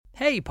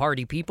Hey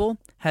party people,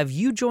 have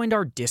you joined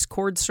our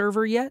Discord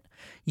server yet?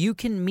 You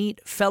can meet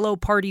fellow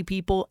party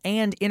people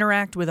and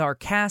interact with our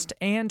cast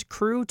and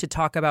crew to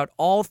talk about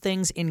all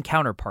things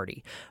Encounter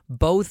Party,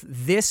 both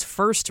this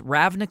first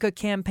Ravnica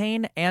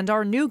campaign and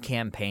our new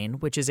campaign,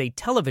 which is a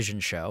television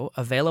show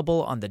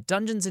available on the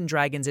Dungeons &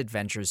 Dragons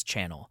Adventures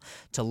channel.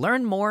 To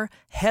learn more,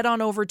 head on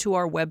over to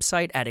our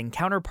website at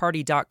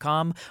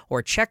encounterparty.com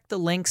or check the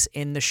links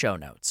in the show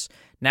notes.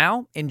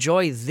 Now,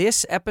 enjoy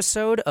this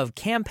episode of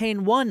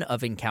Campaign 1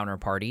 of Encounter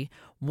Party.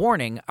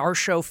 Warning, our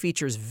show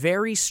features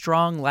very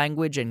strong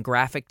language and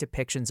graphic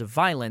depictions of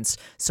violence,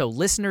 so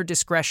listener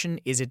discretion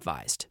is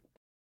advised.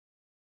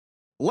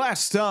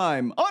 Last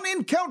time on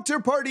Encounter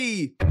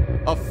Party!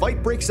 A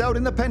fight breaks out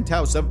in the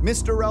penthouse of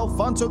Mr.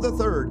 Alfonso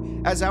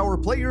III as our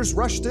players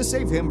rush to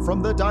save him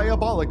from the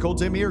diabolical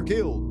Dimir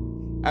Guild.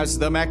 As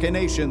the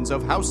machinations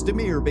of House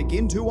Dimir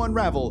begin to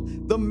unravel,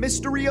 the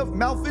mystery of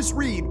Malphas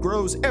Reed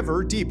grows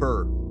ever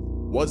deeper.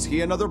 Was he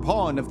another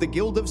pawn of the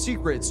Guild of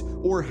Secrets,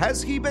 or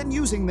has he been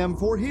using them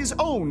for his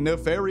own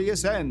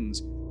nefarious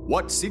ends?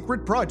 What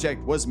secret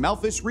project was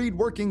Malphas Reed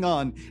working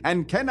on,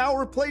 and can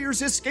our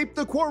players escape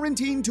the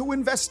quarantine to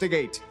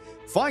investigate?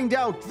 Find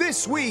out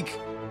this week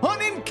on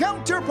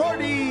Encounter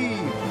Party!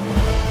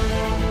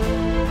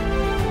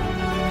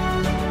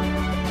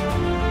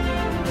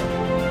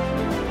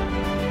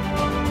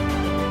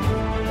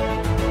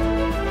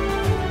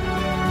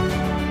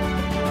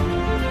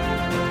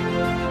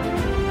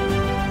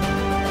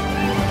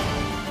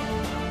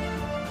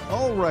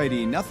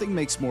 Alrighty, nothing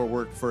makes more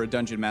work for a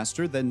dungeon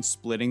master than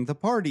splitting the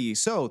party,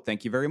 so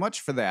thank you very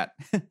much for that.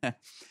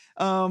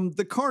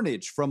 The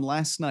carnage from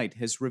last night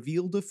has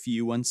revealed a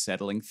few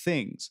unsettling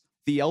things.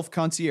 The elf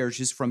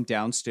concierges from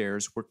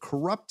downstairs were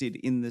corrupted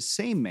in the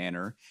same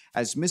manner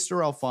as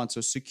Mr.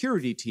 Alfonso's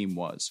security team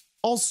was.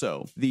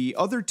 Also, the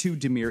other two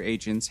Dimir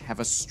agents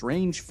have a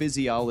strange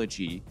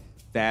physiology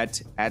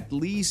that at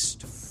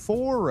least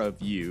 4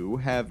 of you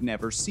have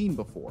never seen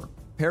before.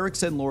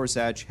 Perix and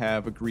Lorzach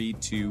have agreed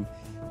to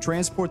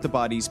transport the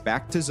bodies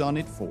back to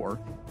Zonit 4,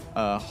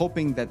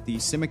 hoping that the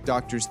Simic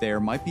doctors there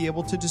might be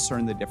able to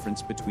discern the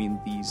difference between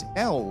these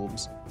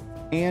elves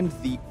and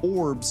the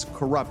orb's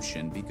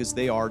corruption, because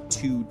they are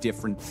 2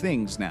 different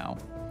things now.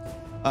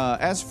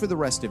 As for the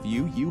rest of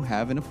you, you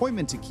have an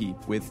appointment to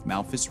keep with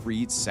Malphas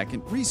Reed's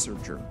second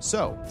researcher.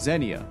 So,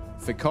 Xenia,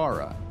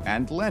 Fikara,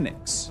 and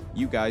Lennox,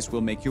 you guys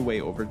will make your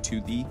way over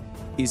to the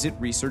Izzet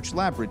Research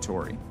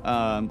Laboratory.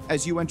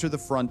 As you enter the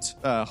front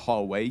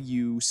hallway,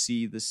 you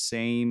see the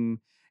same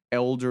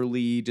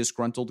elderly,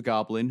 disgruntled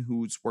goblin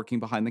who's working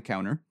behind the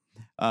counter.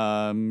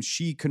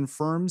 She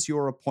confirms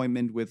your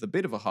appointment with a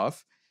bit of a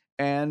huff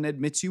and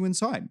admits you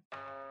inside.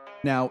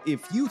 Now,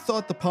 if you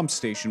thought the pump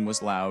station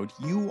was loud,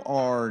 you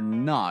are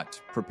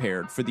not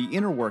prepared for the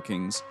inner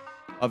workings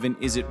of an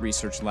Izzet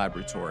Research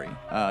Laboratory.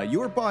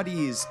 Your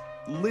body is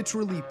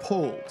literally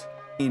pulled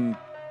in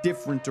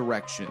different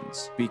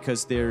directions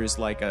because there's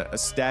like a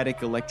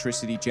static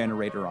electricity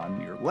generator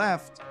on your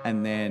left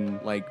and then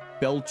like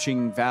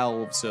belching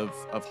valves of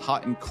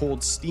hot and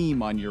cold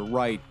steam on your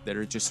right that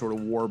are just sort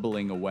of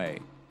warbling away.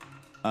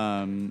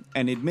 An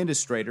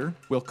administrator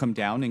will come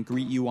down and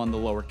greet you on the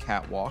lower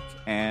catwalk,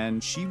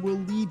 and she will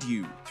lead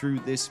you through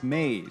this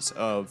maze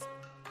of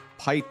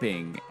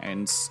piping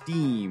and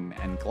steam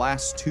and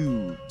glass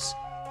tubes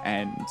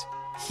and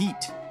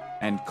heat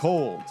and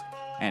cold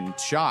and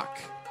shock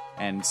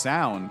and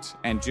sound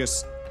and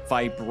just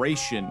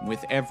vibration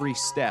with every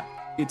step.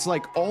 It's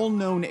like all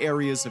known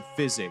areas of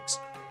physics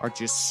are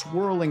just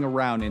swirling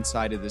around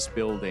inside of this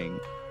building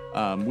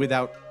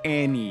without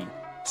any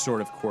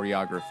sort of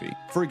choreography.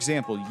 For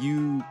example,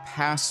 you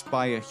pass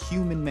by a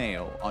human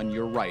male on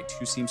your right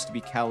who seems to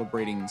be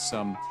calibrating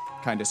some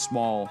kind of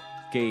small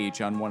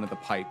gauge on one of the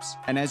pipes.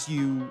 And as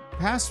you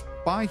pass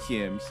by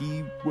him,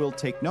 he will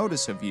take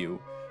notice of you.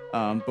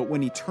 But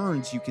when he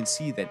turns, you can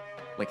see that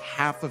like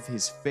half of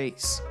his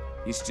face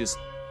is just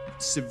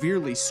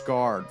severely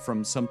scarred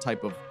from some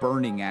type of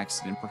burning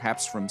accident,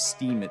 perhaps from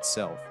steam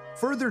itself.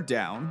 Further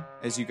down,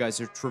 as you guys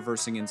are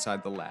traversing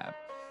inside the lab,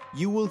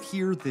 you will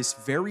hear this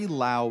very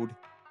loud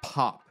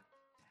pop,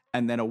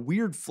 and then a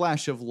weird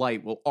flash of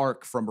light will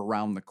arc from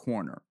around the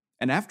corner.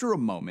 And after a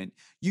moment,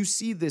 you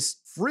see this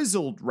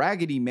frizzled,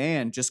 raggedy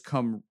man just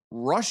come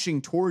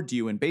rushing toward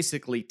you and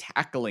basically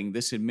tackling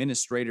this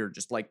administrator,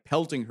 just like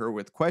pelting her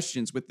with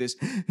questions with this,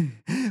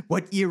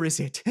 "What year is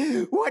it?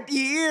 What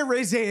year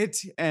is it?"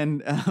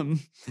 And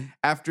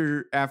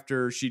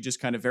after she just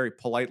kind of very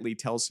politely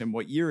tells him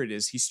what year it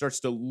is, he starts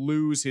to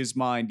lose his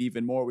mind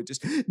even more with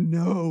just,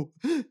 "No,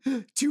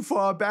 too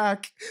far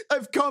back.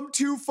 I've come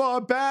too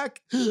far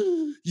back.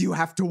 You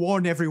have to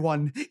warn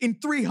everyone. In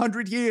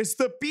 300 years,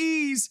 the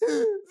bees!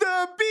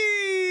 The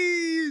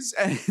bees!"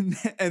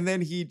 And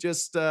then he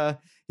just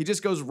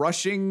goes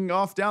rushing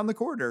off down the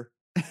corridor.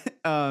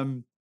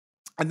 And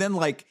then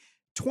like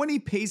 20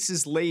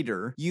 paces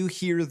later, you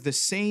hear the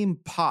same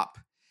pop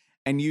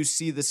and you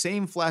see the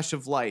same flash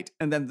of light,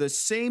 and then the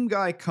same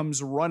guy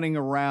comes running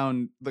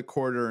around the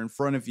corridor in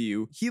front of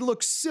you. He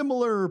looks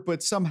similar,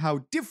 but somehow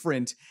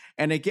different,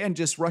 and again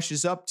just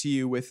rushes up to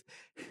you with,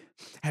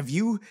 "Have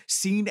you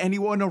seen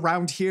anyone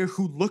around here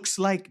who looks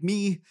like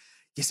me?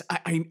 Yes,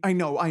 I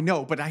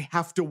know, but I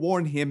have to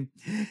warn him.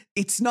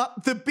 It's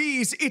not the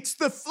bees, it's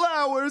the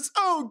flowers.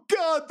 Oh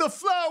God, the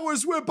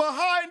flowers were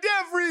behind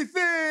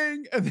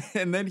everything."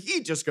 And then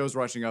he just goes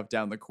rushing up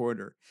down the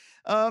corridor.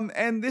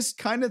 And this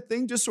kind of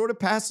thing just sort of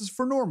passes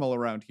for normal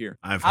around here.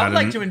 I would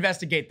like to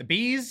investigate the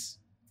bees.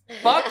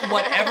 Fuck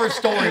whatever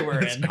story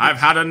we're in. I've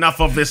had enough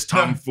of this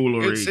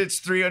tomfoolery. It's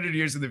 300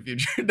 years in the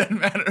future. It doesn't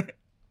matter.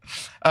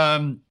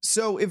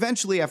 So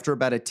eventually, after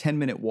about a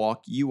 10-minute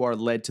walk, you are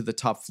led to the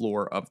top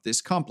floor of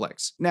this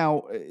complex.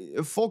 Now,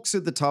 folks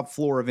at the top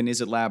floor of an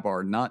Izzet lab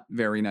are not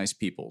very nice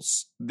people.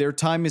 Their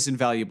time is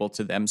invaluable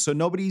to them, so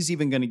nobody's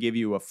even going to give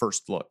you a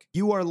first look.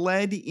 You are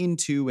led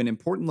into an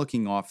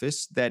important-looking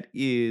office that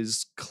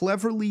is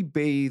cleverly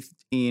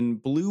bathed in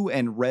blue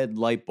and red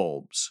light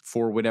bulbs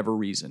for whatever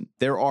reason.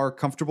 There are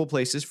comfortable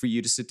places for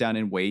you to sit down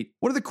and wait.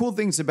 One of the cool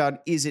things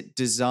about Izzet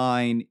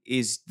design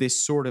is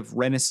this sort of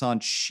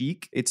Renaissance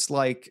chic. It's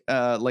like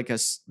a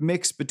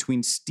mix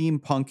between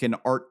steampunk and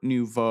Art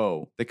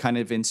Nouveau that kind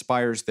of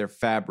inspires their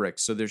fabric.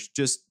 So there's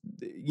just,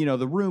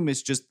 the room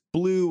is just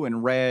blue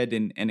and red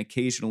and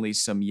occasionally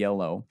some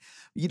yellow.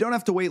 You don't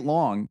have to wait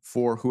long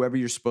for whoever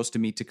you're supposed to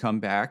meet to come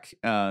back.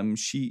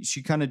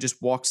 She kind of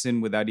just walks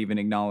in without even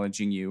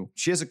acknowledging you.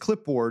 She has a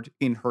clipboard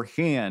in her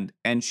hand,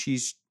 and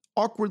she's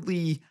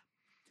awkwardly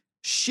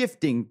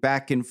shifting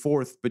back and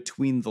forth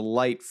between the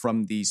light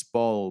from these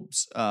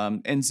bulbs.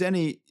 And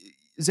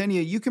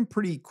Xenia, you can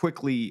pretty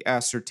quickly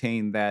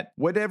ascertain that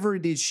whatever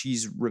it is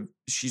she's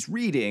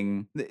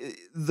reading,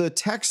 the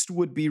text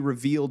would be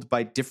revealed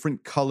by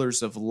different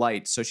colors of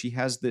light. So she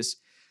has this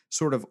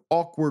sort of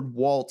awkward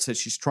waltz as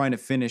she's trying to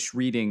finish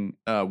reading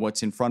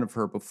what's in front of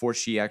her before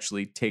she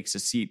actually takes a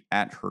seat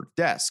at her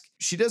desk.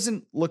 She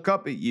doesn't look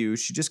up at you.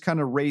 She just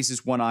kind of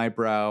raises one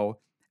eyebrow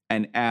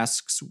and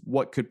asks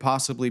what could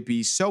possibly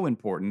be so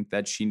important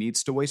that she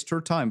needs to waste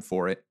her time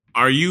for it.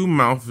 Are you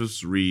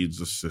Malthus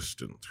Reed's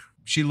assistant?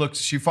 She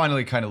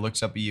finally kind of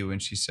looks up at you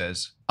and she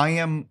says, "I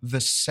am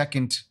the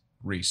second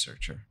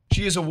researcher."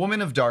 She is a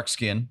woman of dark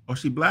skin. Oh,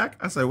 she black?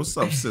 I say, what's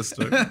up,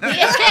 sister?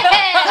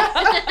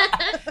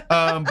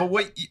 But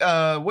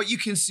what you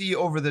can see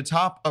over the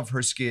top of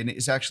her skin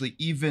is actually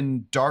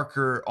even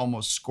darker,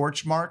 almost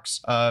scorch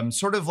marks,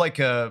 sort of like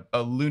a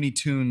Looney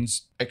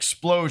Tunes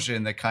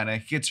explosion that kind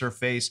of hits her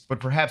face.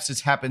 But perhaps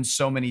it's happened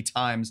so many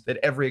times that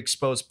every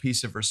exposed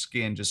piece of her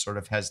skin just sort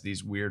of has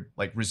these weird,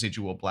 like,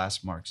 residual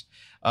blast marks.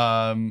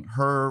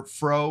 Her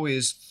fro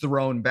is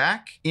thrown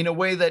back in a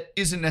way that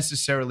isn't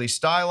necessarily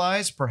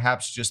stylized.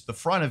 Perhaps just the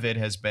front of it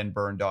has been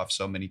burned off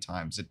so many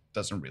times it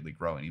doesn't really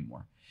grow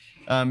anymore.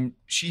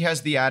 She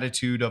has the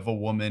attitude of a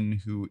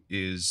woman who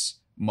is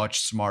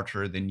much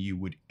smarter than you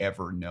would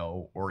ever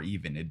know or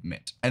even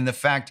admit. And the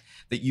fact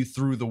that you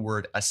threw the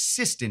word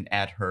assistant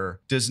at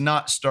her does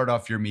not start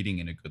off your meeting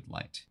in a good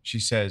light. She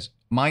says,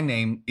 "My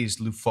name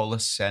is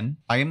Lufolus Sen.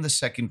 I am the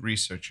second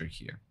researcher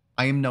here.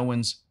 I am no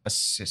one's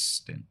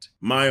assistant."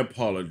 My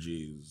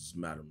apologies,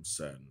 Madam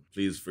Sen.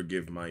 Please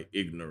forgive my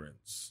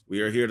ignorance.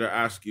 We are here to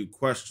ask you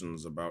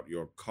questions about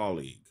your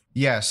colleague.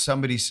 Yes,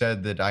 somebody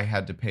said that I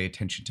had to pay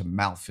attention to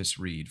Malthus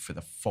Reed for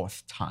the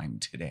 4th time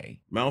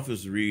today.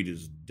 Malthus Reed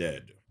is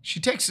dead.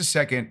 She takes a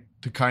second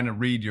to kind of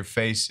read your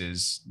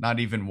faces, not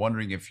even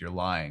wondering if you're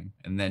lying,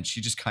 and then she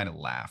just kind of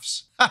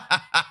laughs.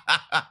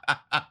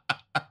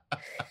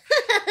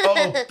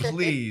 Oh,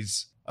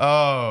 please.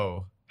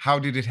 Oh, how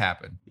did it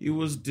happen? He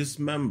was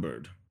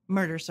dismembered.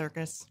 Murder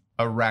circus.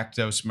 A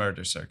Rakdos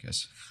murder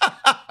circus.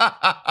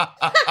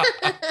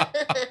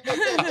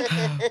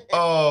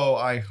 Oh,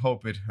 I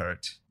hope it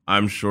hurt.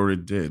 I'm sure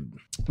it did.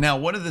 Now,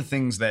 one of the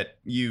things that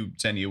you,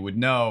 Xenia, would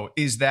know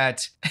is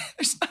that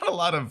there's not a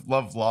lot of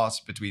love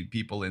lost between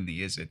people in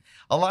the Izzet.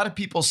 A lot of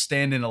people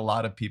stand in a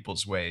lot of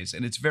people's ways,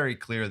 and it's very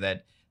clear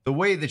that the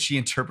way that she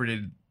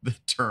interpreted the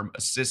term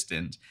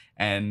assistant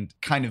and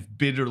kind of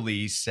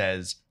bitterly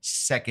says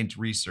second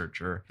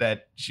researcher,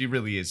 that she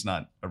really is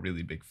not a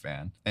really big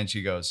fan. And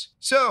she goes,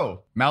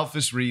 "So,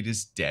 Malthus Reed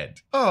is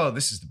dead. Oh,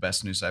 this is the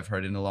best news I've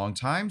heard in a long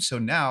time. So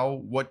now,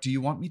 what do you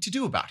want me to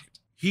do about it?"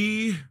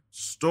 He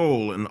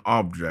stole an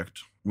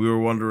object. We were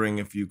wondering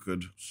if you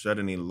could shed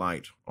any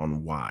light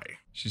on why.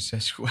 She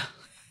says, "Well,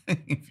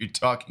 if you're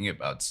talking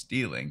about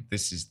stealing,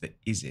 this is the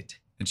Izzet."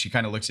 And she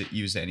kind of looks at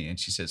you, Xenia, and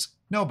she says,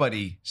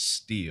 "Nobody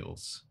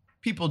steals.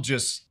 People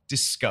just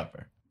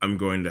discover." I'm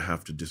going to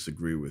have to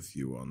disagree with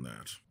you on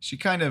that. She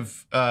kind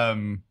of,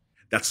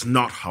 That's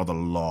not how the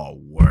law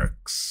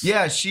works.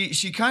 yeah,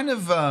 she kind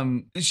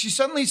of, she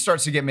suddenly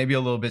starts to get maybe a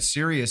little bit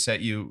serious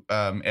at you,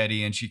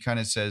 Eddie, and she kind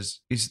of says,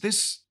 is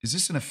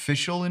this an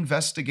official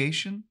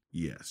investigation?"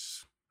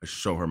 Yes. I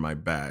show her my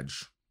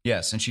badge.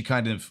 Yes, and she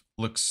kind of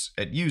looks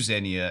at you,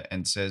 Xenia,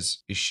 and says,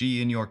 "Is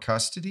she in your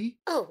custody?"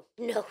 Oh,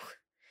 no.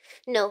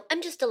 No,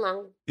 I'm just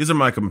along. These are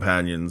my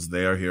companions.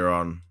 They are here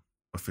on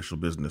official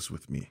business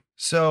with me.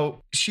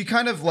 So she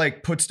kind of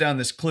like puts down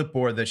this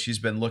clipboard that she's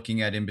been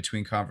looking at in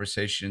between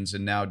conversations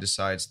and now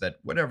decides that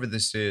whatever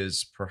this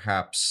is,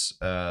 perhaps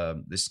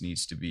this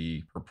needs to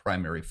be her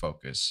primary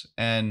focus.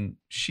 And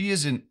she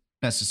isn't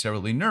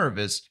necessarily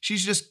nervous.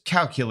 She's just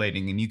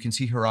calculating, and you can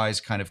see her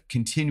eyes kind of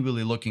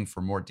continually looking for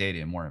more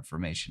data and more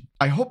information.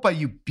 I hope by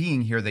you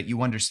being here that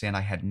you understand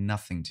I had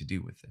nothing to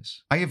do with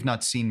this. I have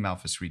not seen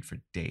Malthus Reed for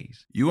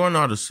days. You are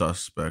not a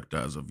suspect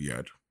as of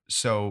yet.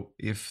 So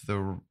if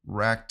the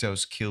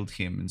Rakdos killed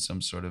him in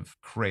some sort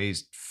of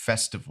crazed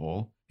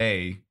festival,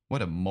 A,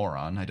 what a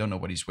moron. I don't know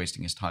what he's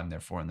wasting his time there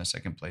for in the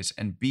second place.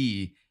 And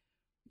B,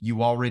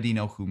 you already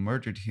know who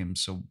murdered him,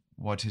 so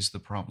what is the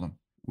problem?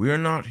 We are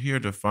not here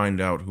to find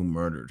out who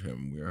murdered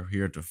him. We are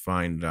here to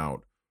find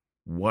out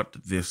what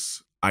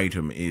this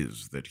item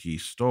is that he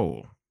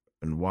stole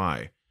and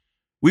why.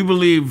 We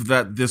believe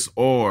that this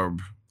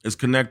orb is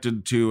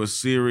connected to a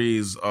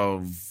series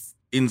of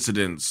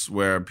incidents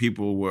where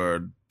people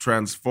were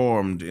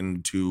transformed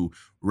into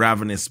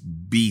ravenous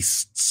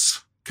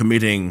beasts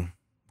committing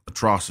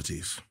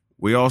atrocities.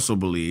 We also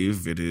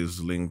believe it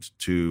is linked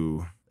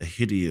to a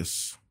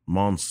hideous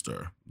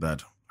monster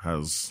that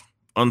has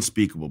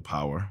unspeakable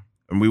power.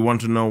 And we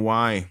want to know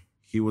why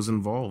he was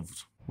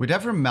involved.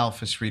 Whatever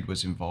Malthus Reed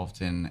was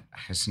involved in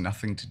has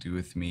nothing to do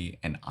with me,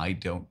 and I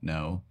don't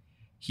know.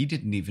 He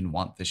didn't even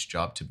want this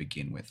job to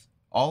begin with.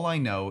 All I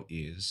know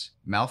is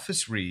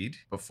Malthus Reed,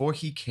 before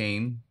he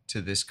came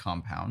to this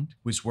compound,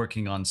 was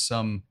working on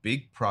some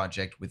big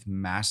project with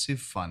massive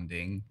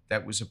funding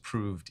that was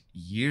approved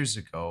years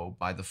ago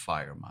by the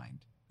Firemind.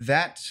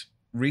 That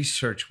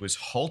research was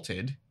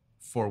halted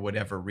for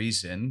whatever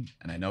reason,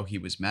 and I know he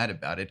was mad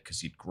about it because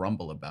he'd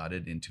grumble about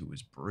it into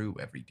his brew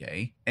every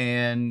day.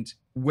 And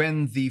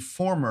when the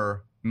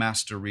former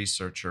master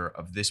researcher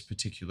of this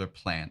particular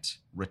plant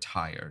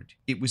retired,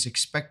 it was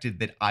expected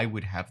that I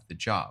would have the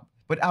job.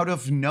 But out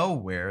of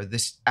nowhere,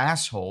 this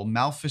asshole,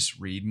 Malthus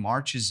Reed,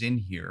 marches in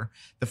here.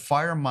 The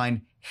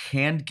Firemind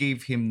hand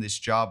gave him this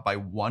job by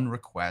one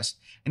request,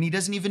 and he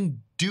doesn't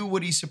even do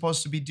what he's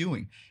supposed to be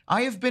doing.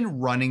 I have been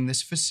running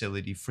this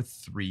facility for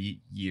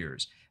 3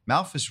 years.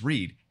 Malthus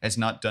Reed has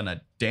not done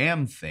a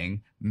damn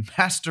thing.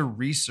 Master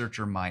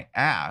researcher my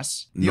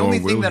ass. The only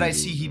thing that I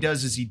see he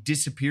does is he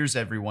disappears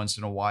every once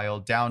in a while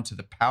down to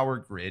the power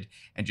grid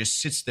and just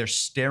sits there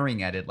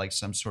staring at it like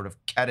some sort of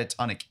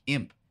catatonic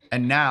imp.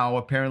 And now,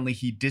 apparently,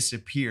 he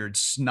disappeared,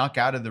 snuck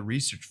out of the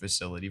research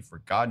facility for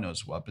God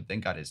knows what, but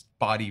then got his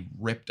body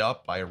ripped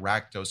up by a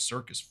Rakdos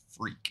circus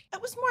freak.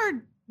 That was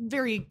more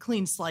very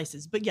clean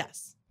slices, but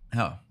yes.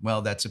 Oh,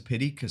 well, that's a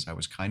pity, because I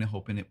was kind of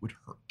hoping it would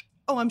hurt.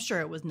 Oh, I'm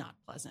sure it was not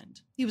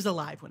pleasant. He was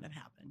alive when it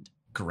happened.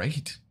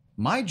 Great.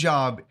 My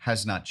job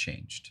has not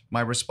changed.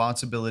 My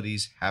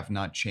responsibilities have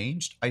not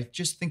changed. I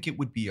just think it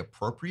would be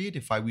appropriate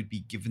if I would be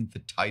given the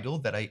title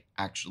that I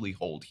actually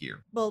hold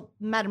here. Well,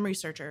 Madam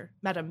Researcher,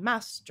 Madam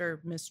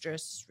Master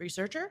Mistress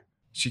Researcher?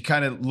 She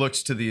kind of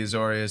looks to the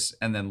Azorius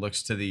and then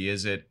looks to the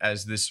Izzet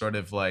as this sort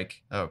of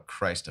like, oh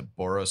Christ, a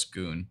Boros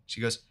goon.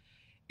 She goes,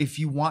 if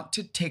you want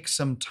to take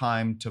some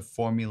time to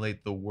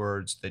formulate the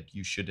words that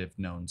you should have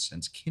known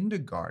since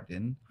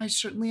kindergarten, I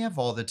certainly have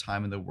all the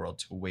time in the world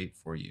to wait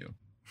for you.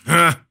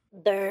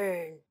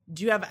 Darn.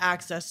 Do you have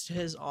access to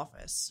his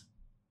office?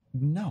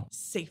 No.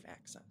 Safe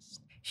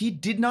access. He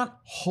did not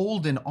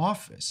hold an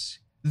office.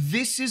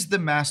 This is the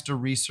Master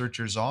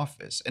Researcher's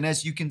office. And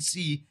as you can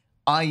see,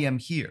 I am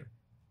here.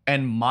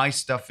 And my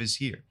stuff is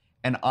here.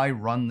 And I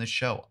run the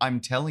show. I'm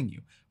telling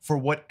you, for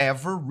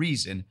whatever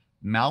reason,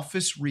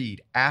 Malthus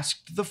Reed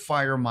asked the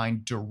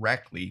Firemind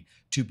directly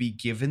to be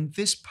given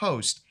this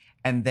post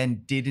and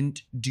then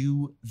didn't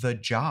do the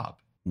job.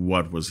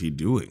 What was he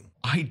doing?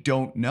 I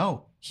don't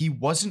know. He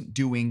wasn't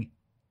doing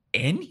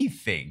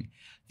anything.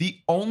 The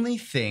only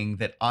thing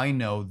that I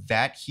know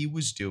that he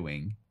was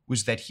doing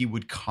was that he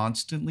would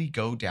constantly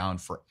go down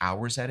for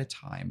hours at a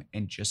time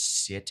and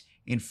just sit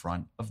in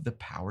front of the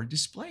power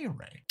display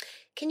array.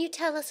 Can you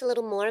tell us a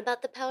little more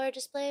about the power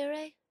display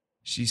array?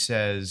 She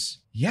says,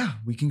 yeah,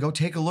 we can go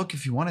take a look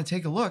if you want to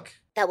take a look.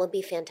 That would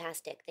be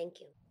fantastic. Thank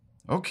you.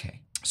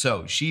 Okay.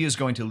 So she is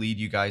going to lead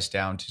you guys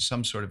down to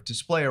some sort of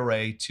display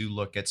array to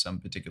look at some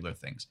particular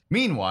things.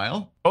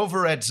 Meanwhile,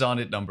 over at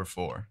Zonnet number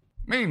 4.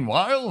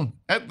 Meanwhile,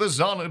 at the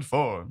Zonnet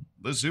 4,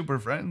 the Super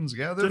Friends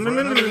gather for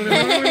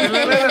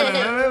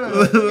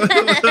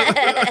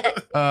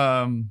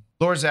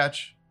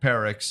Lorzach,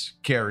 Perix,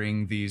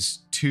 carrying these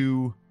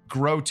 2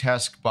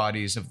 grotesque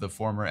bodies of the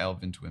former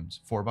Elven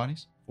twins. 4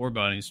 bodies? 4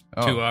 bodies.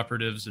 Oh. 2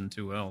 operatives and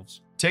 2 elves.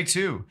 Take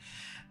 2.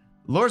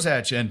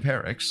 Lorzach and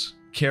Perix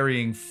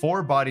carrying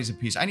 4 bodies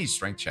apiece. I need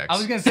strength checks. I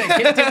was going to say,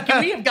 can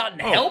we have gotten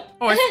help?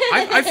 Oh,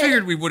 I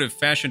figured we would have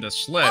fashioned a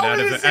sled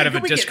out of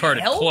a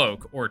discarded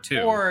cloak or 2.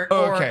 Or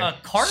a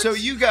cart? So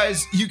you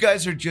guys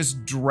are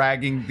just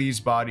dragging these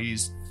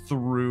bodies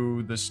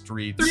through the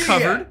streets. They're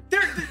covered.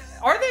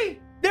 Are they?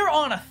 They're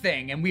on a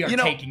thing, and we are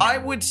taking them. I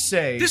would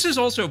say... This is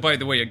also, by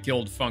the way, a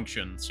guild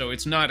function, so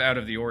it's not out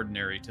of the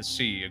ordinary to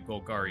see a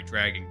Golgari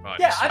dragging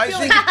bodies. Yeah, I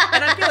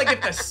feel like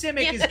if the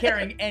Simic is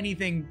carrying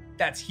anything,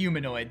 that's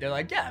humanoid, they're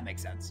like, yeah, that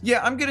makes sense.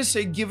 Yeah, I'm gonna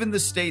say, given the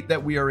state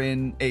that we are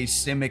in a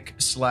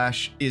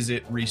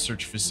Simic/Is-It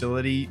research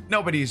facility,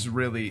 nobody's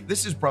really.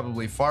 This is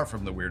probably far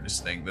from the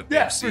weirdest thing that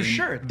they've seen. For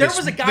sure. There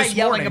was a guy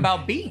yelling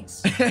about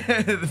bees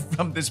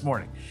from this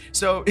morning.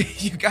 So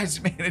you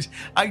guys managed.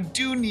 I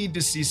do need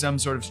to see some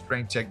sort of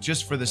strength check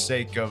just for the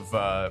sake of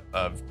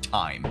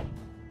time.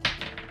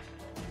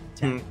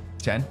 10?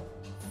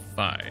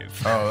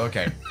 5. Oh,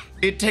 okay.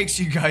 It takes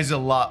you guys a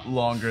lot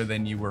longer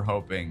than you were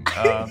hoping.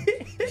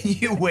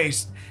 You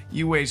waste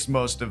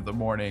most of the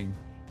morning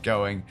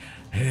going,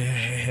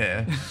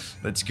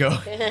 let's go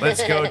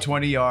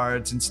 20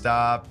 yards and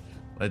stop.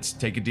 Let's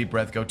take a deep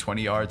breath, go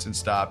 20 yards and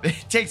stop.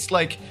 It takes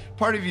like,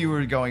 part of you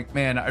were going,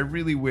 man, I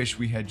really wish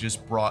we had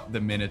just brought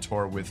the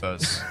Minotaur with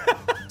us.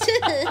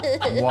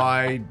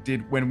 Why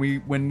did, when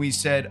we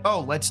said,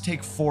 oh, let's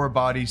take 4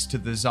 bodies to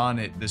the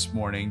Zonnet this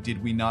morning,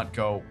 did we not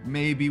go,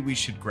 maybe we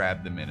should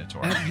grab the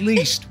Minotaur? At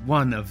least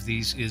one of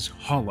these is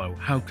hollow.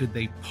 How could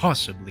they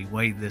possibly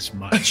weigh this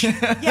much?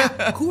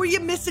 Yeah, who are you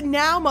missing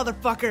now,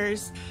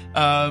 motherfuckers?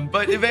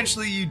 But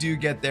eventually you do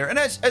get there. And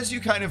as you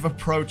kind of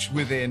approach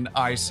within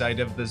eyesight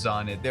of the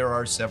Zonnet, there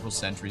are several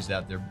sentries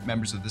out there,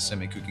 members of the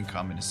Simic, who can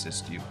come and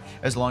assist you,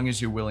 as long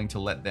as you're willing to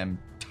let them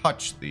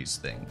touch these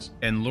things.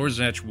 And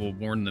Lorzach will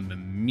warn them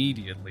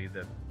immediately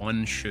that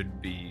one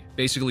should be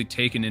basically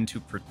taken into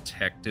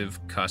protective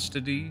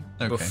custody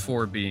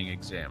before being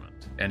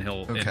examined. And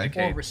he'll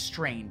indicate... Or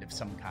restrained of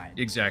some kind.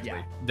 Exactly.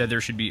 Yeah. That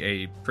there should be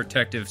a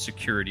protective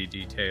security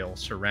detail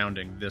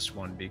surrounding this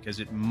one because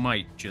it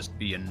might just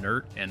be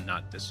inert and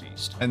not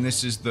deceased. And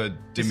this is the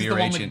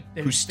Dimir agent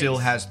who still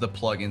has the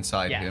plug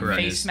inside him. Yeah,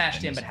 face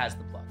smashed in but has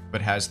the plug.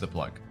 But has the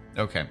plug.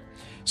 Okay.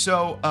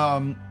 So,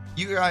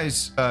 you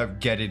guys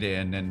get it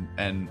in,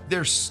 and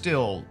they're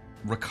still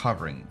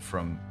recovering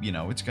from,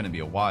 it's going to be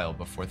a while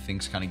before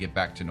things kind of get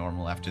back to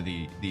normal after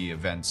the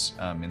events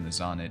in the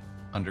Zonnet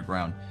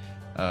underground,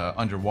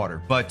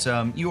 underwater. But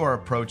you are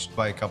approached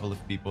by a couple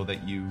of people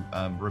that you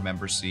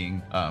remember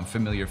seeing,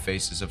 familiar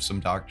faces of some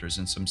doctors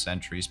and some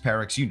sentries.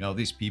 Perix, you know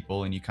these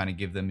people, and you kind of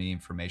give them the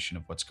information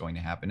of what's going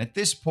to happen. At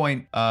this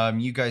point,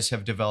 you guys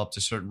have developed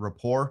a certain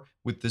rapport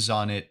with the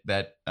Zonnet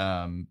that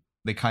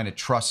they kind of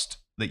trust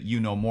that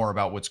you know more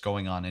about what's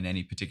going on in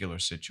any particular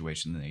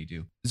situation than they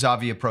do.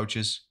 Zavi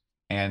approaches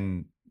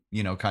and,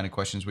 kind of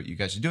questions what you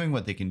guys are doing,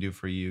 what they can do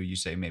for you. You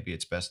say maybe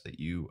it's best that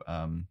you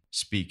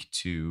speak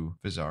to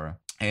Vizara.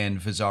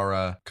 And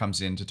Vizara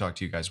comes in to talk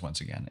to you guys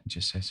once again and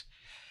just says,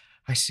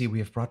 I see we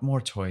have brought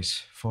more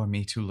toys for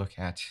me to look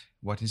at.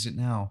 What is it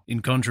now?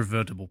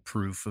 Incontrovertible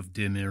proof of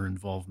Dimir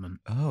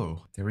involvement.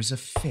 Oh, there is a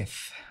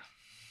 5th.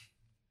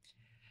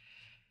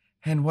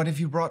 And what have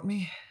you brought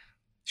me?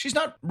 She's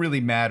not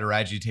really mad or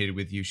agitated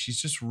with you. She's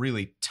just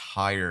really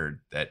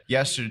tired that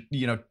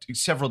yesterday,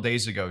 several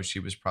days ago, she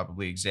was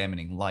probably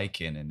examining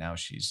Lycan, and now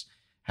she's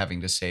having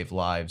to save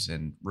lives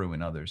and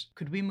ruin others.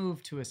 Could we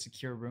move to a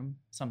secure room?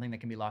 Something that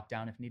can be locked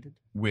down if needed?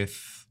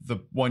 With the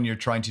one you're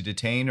trying to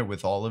detain, or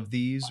with all of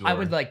these? Or? I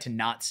would like to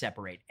not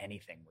separate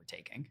anything we're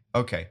taking.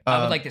 Okay.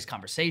 I would like this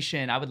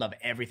conversation. I would love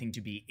everything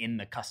to be in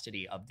the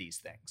custody of these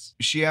things.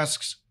 She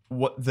asks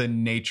what the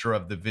nature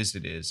of the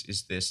visit is.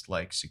 Is this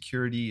like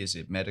security? Is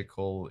it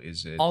medical?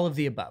 Is it all of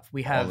the above?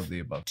 We have all of the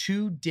above.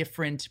 2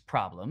 different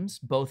problems,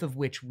 both of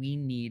which we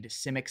need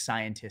Simic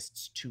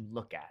scientists to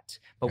look at.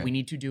 But we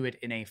need to do it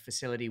in a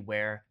facility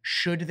where,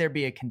 should there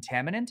be a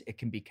contaminant, it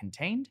can be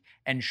contained.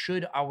 And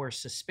should our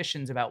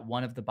suspicions about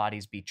one of the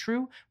bodies be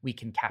true, we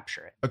can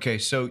capture it. Okay,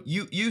 so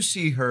you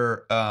see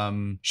her,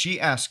 she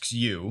asks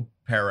you,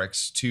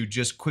 Perix, to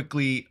just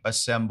quickly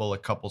assemble a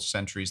couple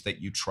sentries that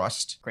you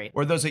trust. Great.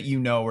 Or those that you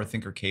know or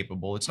think are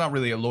capable. It's not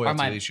really a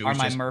loyalty issue. Are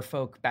my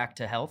merfolk back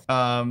to health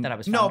that I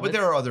was No, with? but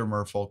there are other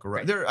merfolk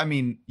around. There, I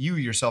mean, you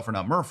yourself are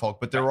not merfolk,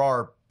 but there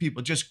are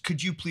people. Just,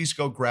 could you please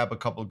go grab a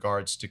couple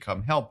guards to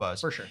come help us?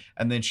 For sure.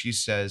 And then she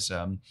says,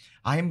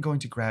 I am going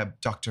to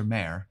grab Dr.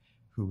 Mayer,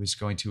 who is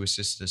going to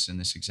assist us in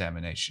this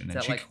examination. Is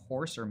and that like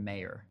horse or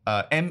mayor?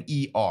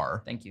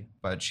 M-E-R. Thank you.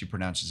 But she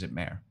pronounces it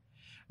Mayer.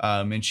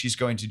 And she's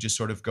going to just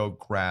sort of go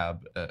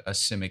grab a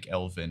Simic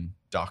elven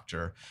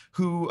doctor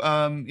who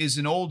is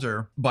an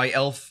older, by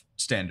elf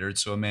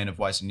standards, so a man of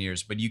wizened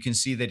years, but you can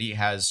see that he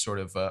has sort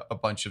of a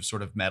bunch of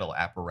sort of metal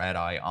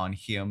apparati on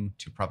him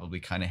to probably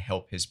kind of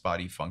help his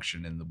body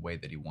function in the way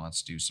that he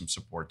wants to. Some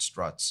support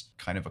struts,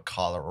 kind of a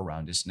collar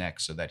around his neck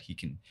so that he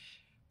can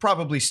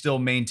probably still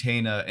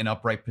maintain an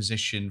upright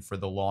position for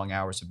the long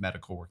hours of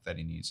medical work that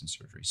he needs in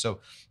surgery. So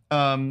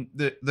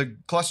the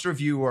cluster of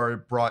you are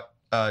brought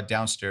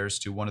downstairs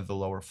to one of the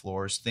lower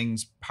floors.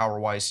 Things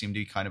power-wise seem to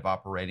be kind of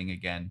operating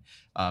again,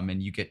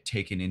 and you get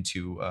taken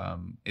into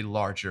a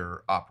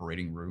larger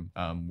operating room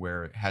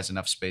where it has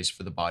enough space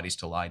for the bodies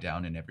to lie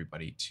down and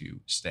everybody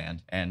to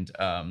stand. And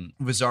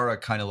Vizara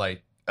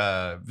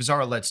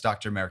Vizara lets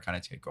Dr. Mayer kind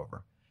of take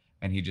over,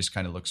 and he just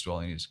kind of looks to all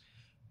and he's,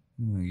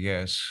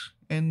 yes.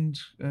 And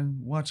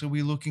what are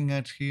we looking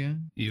at here?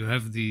 You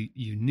have the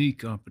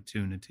unique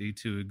opportunity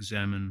to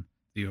examine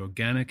the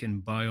organic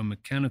and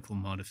biomechanical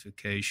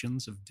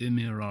modifications of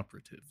Dimir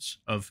operatives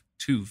of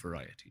 2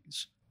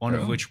 varieties. one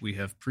of which we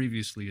have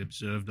previously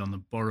observed on the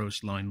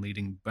Boros line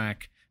leading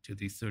back to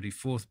the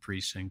 34th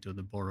precinct of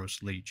the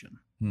Boros Legion.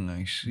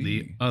 I see.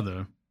 The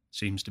other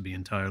seems to be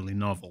entirely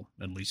novel,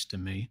 at least to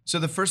me. So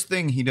the first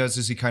thing he does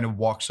is he kind of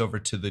walks over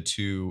to the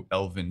two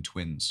elven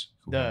twins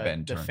who have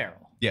been the turned.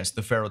 feral. Yes,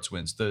 the feral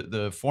twins,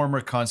 the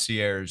former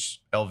concierge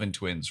elven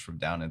twins from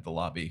down at the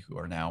lobby who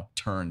are now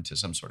turned to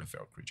some sort of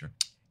feral creature.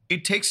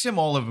 It takes him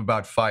all of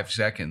about 5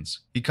 seconds.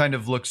 He kind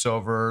of looks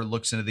over,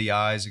 looks into the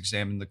eyes,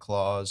 examines the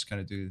claws,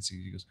 kind of do this.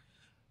 He goes,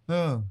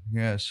 "Oh,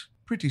 yes.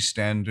 Pretty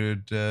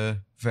standard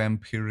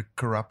vampiric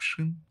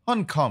corruption.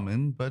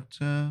 Uncommon, but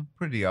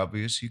pretty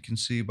obvious. You can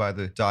see by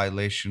the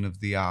dilation of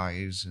the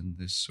eyes and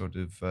this sort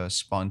of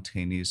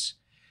spontaneous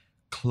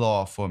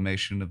claw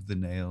formation of the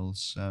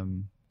nails.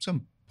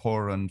 Some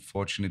poor,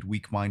 unfortunate,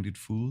 weak-minded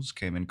fools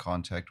came in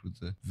contact with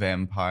the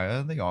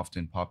vampire. They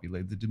often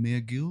populate the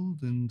Dimir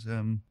Guild,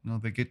 and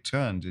they get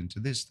turned into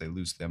this. They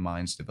lose their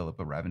minds, develop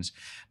a ravenous.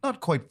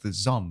 Not quite the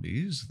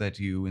zombies that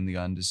you in the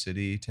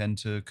Undercity tend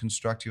to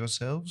construct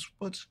yourselves,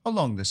 but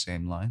along the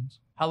same lines."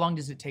 How long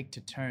does it take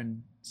to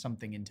turn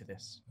something into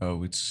this?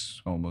 Oh, it's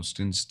almost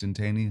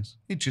instantaneous.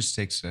 It just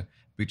takes a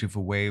bit of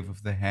a wave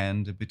of the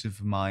hand, a bit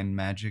of mind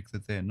magic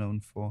that they're known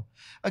for.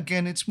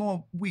 Again, it's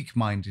more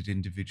weak-minded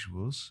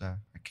individuals. I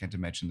can't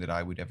imagine that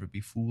I would ever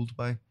be fooled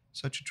by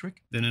such a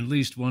trick. Then at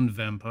least one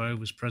vampire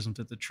was present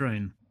at the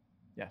train.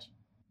 Yes.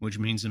 Which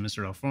means that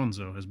Mr.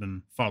 Alfonso has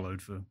been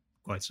followed for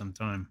quite some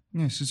time.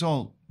 Yes, it's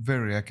all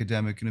very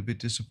academic and a bit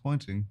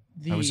disappointing.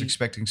 I was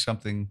expecting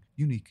something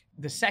unique.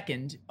 The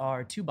second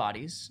are two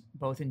bodies,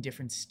 both in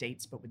different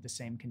states but with the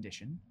same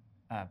condition.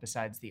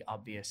 Besides the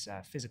obvious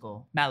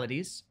physical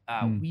maladies,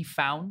 we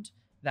found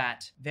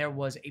that there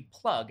was a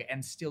plug,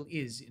 and still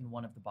is in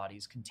one of the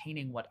bodies,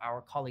 containing what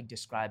our colleague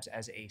describes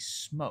as a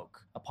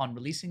smoke. Upon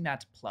releasing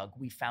that plug,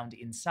 we found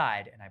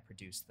inside, and I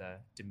produced the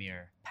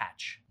Dimir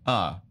patch.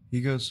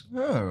 He goes,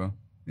 "Oh,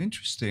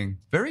 interesting.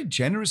 Very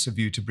generous of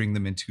you to bring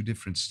them in two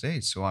different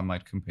states so I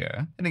might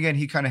compare." And again,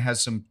 he kind of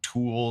has some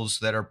tools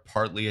that are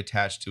partly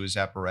attached to his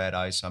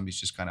apparatus. Some he's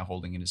just kind of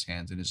holding in his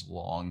hands in his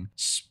long,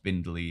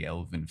 spindly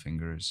elven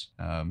fingers.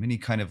 And he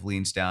kind of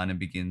leans down and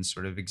begins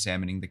sort of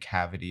examining the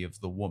cavity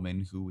of the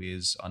woman who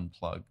is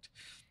unplugged.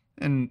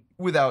 And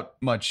without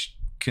much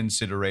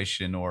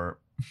consideration or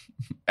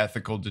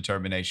ethical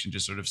determination,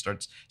 just sort of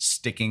starts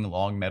sticking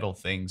long metal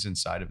things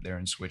inside of there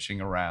and switching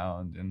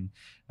around, and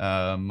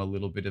a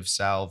little bit of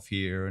salve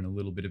here and a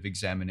little bit of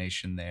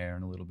examination there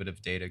and a little bit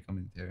of data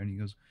coming there. And he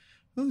goes,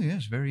 "Oh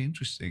yes, very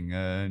interesting.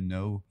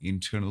 No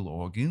internal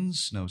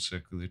organs, no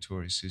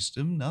circulatory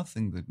system,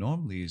 nothing that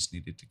normally is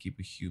needed to keep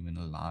a human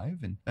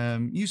alive.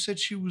 And you said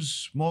she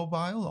was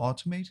mobile,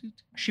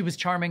 automated?" She was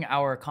charming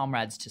our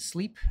comrades to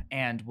sleep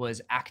and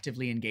was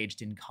actively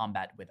engaged in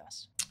combat with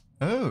us.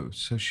 Oh,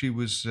 so she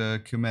was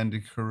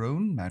commanding her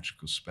own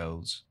magical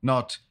spells,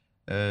 not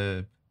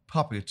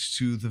puppet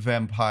to the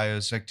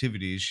vampire's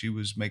activities. She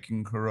was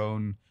making her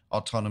own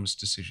autonomous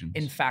decisions.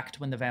 In fact,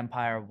 when the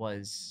vampire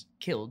was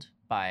killed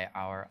by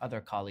our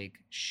other colleague,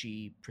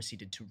 she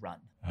proceeded to run.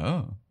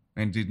 Oh,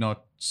 and did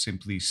not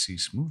simply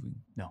cease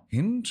moving. No.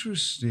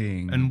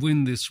 Interesting. And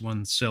when this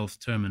one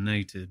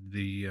self-terminated,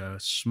 the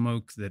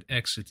smoke that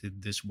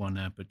exited this one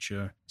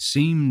aperture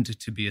seemed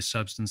to be a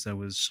substance that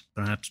was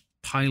perhaps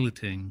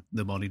piloting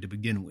the body to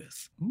begin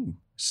with. Ooh,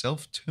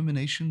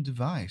 self-termination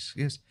device.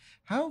 Yes.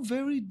 How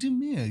very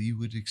Dimir, you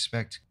would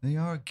expect. They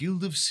are a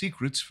guild of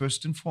secrets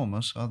first and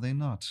foremost, are they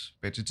not?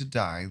 Better to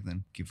die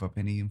than give up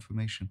any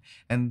information.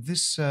 And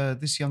this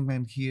young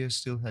man here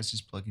still has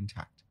his plug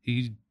intact.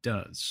 He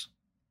does,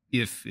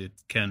 if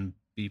it can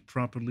be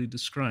properly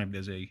described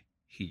as a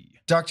he.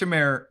 Dr.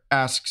 Mayer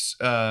asks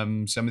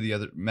some of the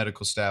other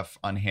medical staff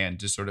on hand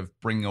to sort of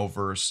bring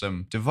over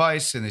some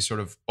device, and they sort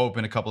of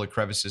open a couple of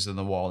crevices in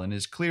the wall, and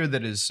it's clear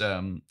that is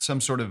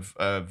some sort of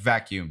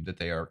vacuum that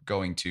they are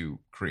going to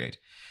create.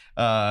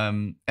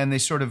 And they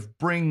sort of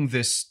bring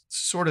this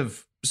sort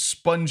of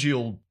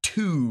spongial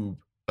tube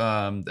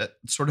that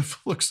sort of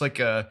looks like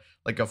a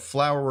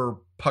flower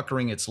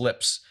puckering its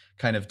lips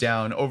kind of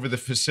down over the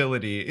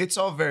facility. It's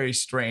all very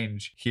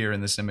strange here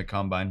in the Simic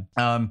Combine.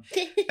 And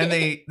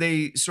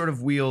they sort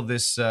of wheel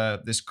this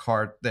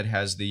cart that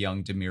has the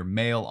young Dimir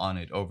male on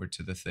it over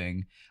to the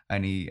thing.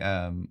 And he,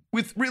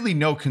 with really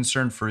no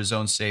concern for his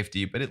own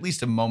safety, but at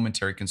least a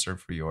momentary concern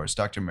for yours,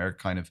 Dr. Merrick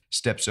kind of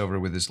steps over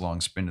with his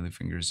long spindly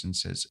fingers and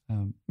says,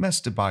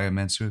 "Master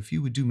Biomancer, if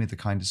you would do me the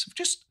kindness of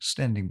just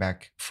standing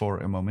back for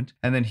a moment."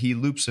 And then he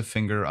loops a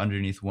finger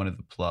underneath one of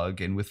the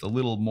plug, and with a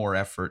little more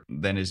effort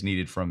than is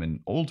needed from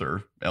an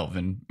older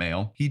elven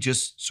male, he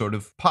just sort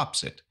of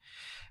pops it.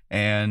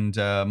 And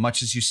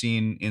much as you've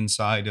seen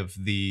inside of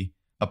the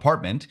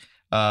apartment,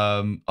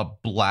 a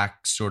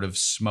black sort of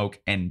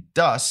smoke and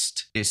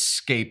dust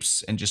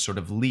escapes and just sort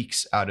of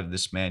leaks out of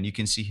this man. You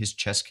can see his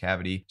chest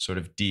cavity sort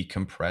of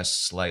decompress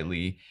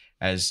slightly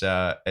as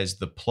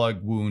the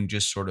plug wound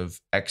just sort of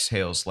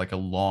exhales like a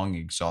long,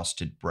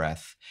 exhausted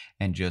breath,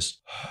 and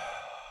just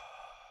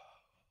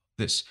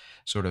this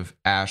sort of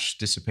ash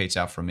dissipates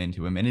out from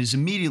into him and is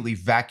immediately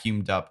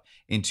vacuumed up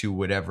into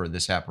whatever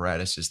this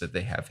apparatus is that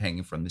they have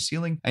hanging from the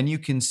ceiling. And you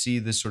can see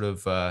this sort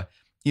of,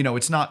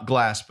 it's not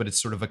glass, but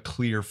it's sort of a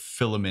clear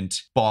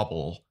filament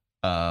bauble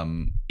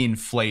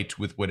inflate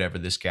with whatever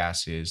this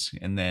gas is.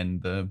 And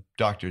then the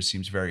doctor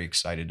seems very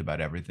excited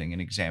about everything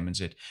and examines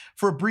it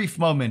for a brief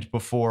moment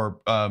before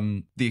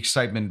the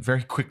excitement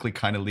very quickly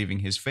kind of leaving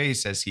his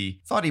face, as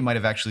he thought he might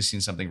have actually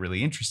seen something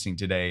really interesting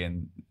today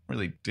and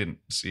really didn't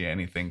see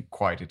anything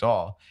quite at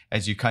all,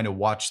 as you kind of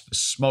watch the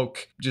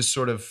smoke just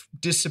sort of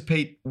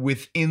dissipate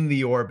within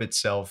the orb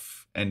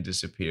itself and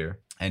disappear.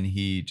 And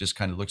he just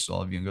kind of looks at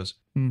all of you and goes,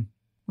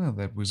 well,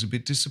 that was a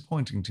bit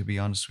disappointing, to be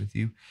honest with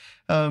you.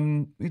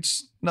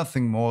 It's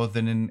nothing more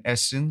than an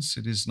essence.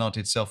 It is not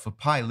itself a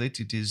pilot.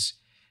 It is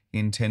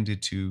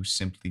intended to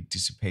simply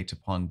dissipate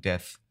upon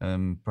death,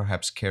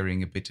 perhaps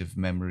carrying a bit of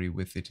memory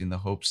with it in the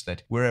hopes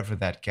that wherever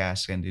that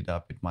gas ended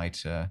up, it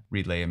might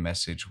relay a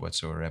message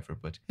whatsoever.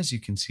 But as you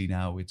can see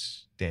now,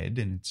 it's dead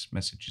and its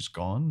message is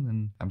gone.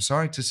 And I'm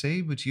sorry to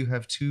say, but you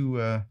have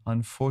two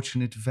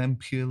unfortunate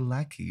vampire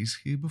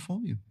lackeys here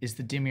before you. Is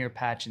the Dimir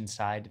patch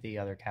inside the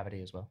other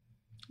cavity as well?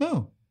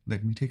 Oh,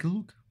 let me take a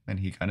look. And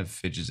he kind of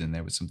fidgets in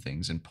there with some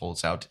things and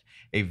pulls out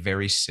a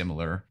very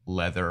similar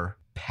leather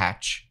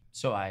patch.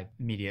 So I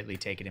immediately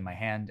take it in my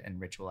hand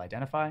and ritual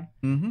identify,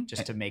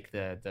 just to make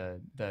the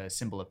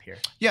symbol appear.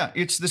 Yeah,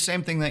 it's the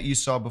same thing that you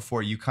saw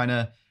before. You kind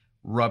of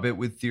rub it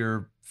with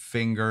your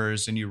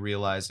fingers and you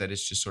realize that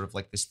it's just sort of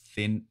like this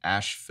thin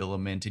ash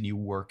filament, and you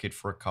work it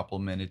for a couple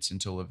minutes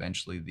until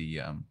eventually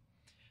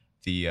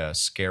the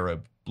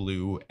scarab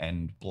blue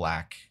and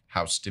black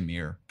House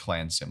Dimir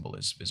clan symbol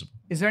is visible.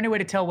 Is there any way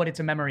to tell what it's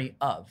a memory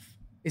of?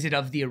 Is it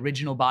of the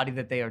original body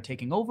that they are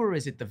taking over?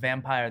 Is it the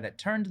vampire that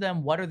turned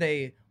them? What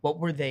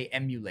were they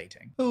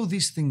emulating? Oh,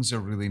 these things are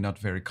really not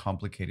very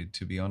complicated,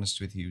 to be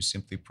honest with you.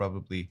 Simply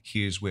probably,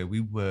 here's where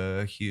we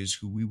were, here's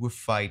who we were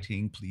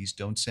fighting, please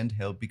don't send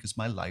help because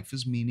my life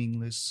is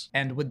meaningless.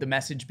 And would the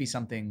message be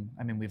something,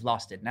 I mean, we've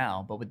lost it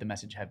now, but would the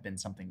message have been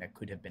something that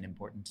could have been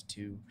important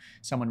to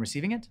someone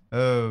receiving it?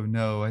 Oh,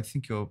 no, I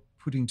think you're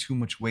putting too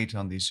much weight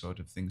on these sort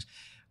of things.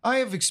 I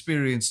have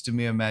experienced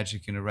Dimir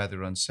magic in a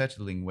rather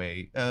unsettling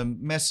way.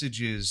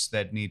 Messages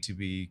that need to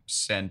be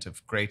sent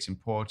of great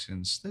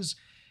importance. There's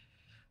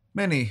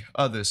many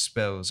other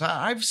spells.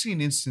 I've seen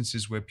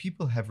instances where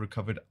people have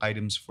recovered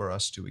items for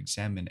us to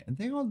examine, and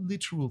they are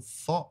literal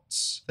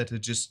thoughts that are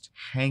just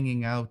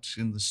hanging out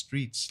in the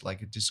streets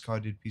like a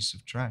discarded piece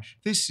of trash.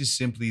 This is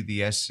simply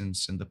the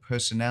essence and the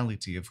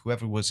personality of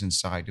whoever was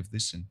inside of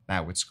this, and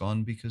now it's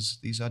gone because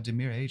these are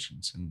Dimir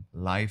agents, and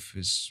life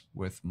is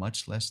worth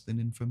much less than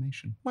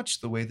information.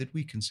 Much the way that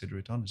we consider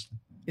it, honestly.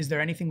 Is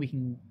there anything we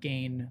can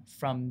gain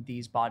from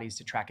these bodies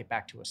to track it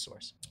back to a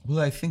source? Well,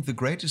 I think the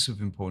greatest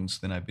of importance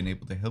that I've been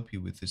able to help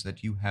you with is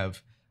that you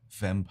have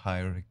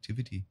vampire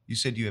activity. You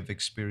said you have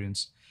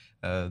experienced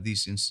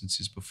these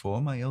instances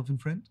before, my elven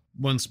friend?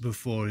 Once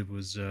before, it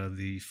was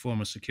the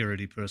former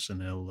security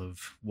personnel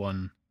of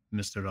one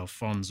Mr.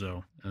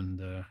 Alfonso,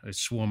 and a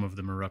swarm of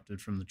them erupted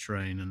from the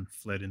train and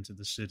fled into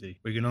the city.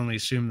 We can only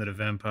assume that a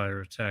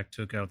vampire attack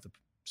took out the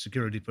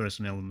security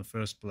personnel in the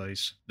first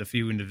place. The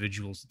few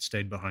individuals that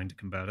stayed behind to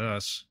combat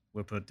us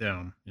were put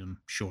down in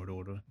short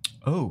order.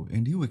 Oh,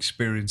 and you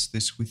experienced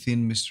this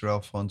within Mr.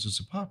 Alfonso's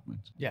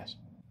apartment? Yes.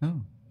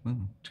 Oh,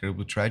 well,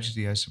 terrible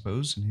tragedy, I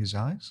suppose, in his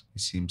eyes.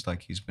 It seems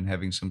like he's been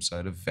having some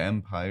sort of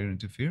vampire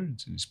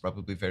interference, and he's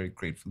probably very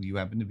grateful you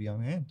happen to be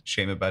on hand.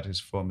 Shame about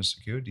his former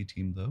security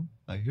team, though.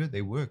 I hear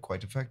they were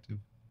quite effective.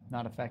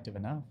 Not effective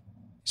enough.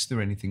 Is there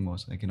anything more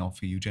I can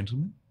offer you,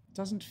 gentlemen?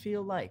 Doesn't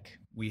feel like.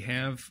 We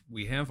have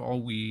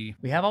all we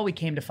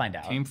came to find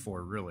out. Came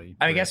for, really.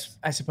 I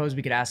suppose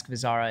we could ask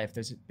Vizara if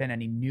there's been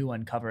any new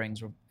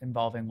uncoverings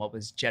involving what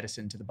was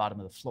jettisoned to the bottom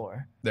of the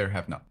floor. There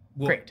have not.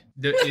 Well, great.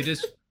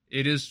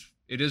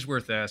 It is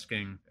worth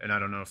asking, and I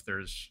don't know if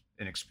there's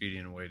an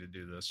expedient way to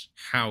do this,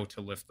 how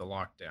to lift the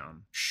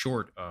lockdown,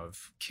 short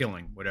of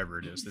killing whatever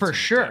it is. For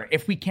sure.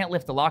 If we can't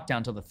lift the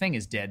lockdown till the thing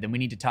is dead, then we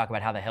need to talk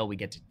about how the hell we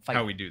get to fight.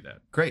 How we do that.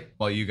 Great.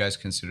 While you guys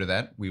consider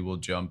that, we will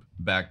jump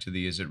back to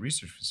the Izzet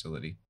Research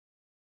Facility.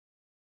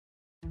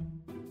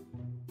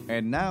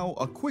 And now,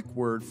 a quick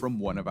word from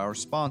one of our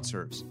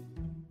sponsors.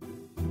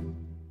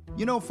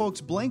 You know,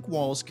 folks, blank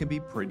walls can be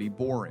pretty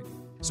boring.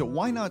 So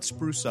why not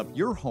spruce up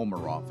your home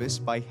or office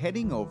by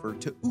heading over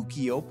to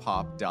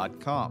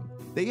ukiopop.com.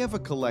 They have a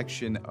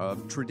collection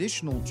of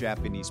traditional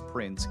Japanese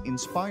prints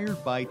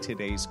inspired by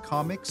today's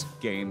comics,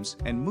 games,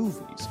 and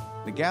movies.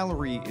 The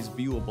gallery is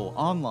viewable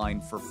online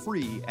for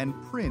free, and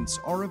prints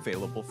are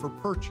available for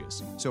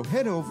purchase. So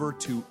head over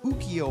to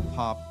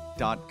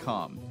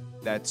ukiopop.com.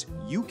 That's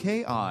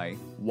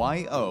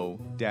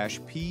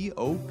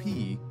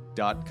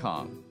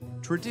UKIYO-POP.com.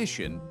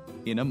 Tradition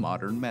in a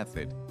modern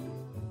method.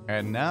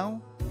 And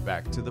now,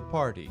 back to the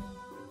party.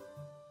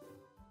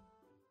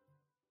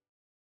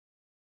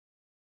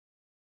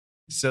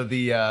 So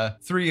the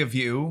three of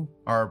you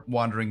are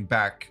wandering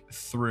back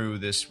through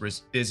this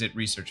Izzet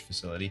research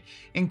facility,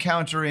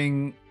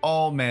 encountering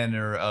all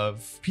manner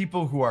of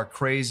people who are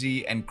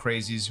crazy and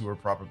crazies who are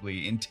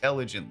probably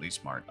intelligently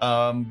smart.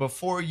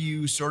 Before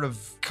you sort of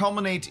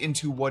culminate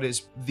into what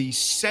is the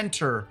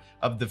center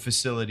of the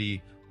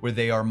facility, where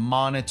they are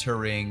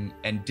monitoring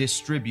and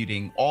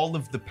distributing all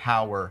of the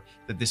power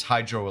that this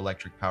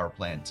hydroelectric power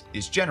plant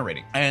is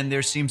generating. And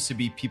there seems to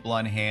be people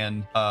on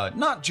hand,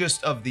 not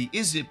just of the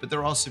Izzet, but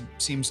there also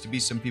seems to be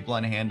some people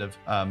on hand of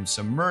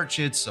some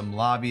merchants, some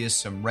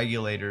lobbyists, some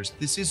regulators.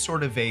 This is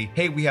sort of a,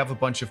 hey, we have a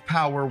bunch of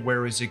power,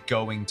 where is it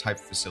going type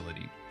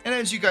facility. And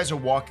as you guys are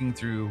walking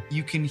through,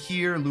 you can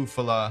hear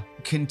Lufula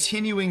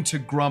continuing to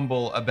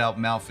grumble about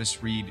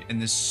Malphas Reed in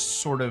this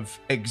sort of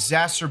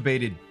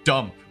exacerbated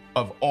dump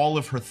of all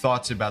of her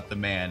thoughts about the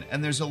man.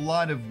 And there's a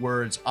lot of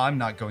words I'm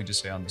not going to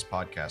say on this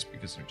podcast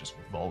because they're just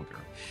vulgar.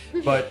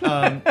 But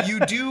you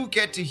do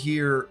get to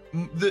hear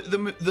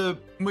the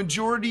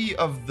majority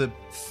of the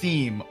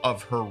theme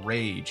of her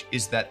rage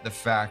is that the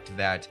fact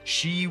that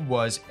she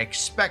was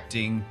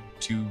expecting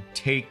to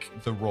take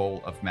the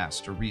role of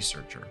master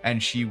researcher.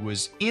 And she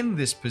was in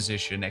this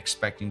position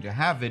expecting to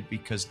have it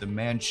because the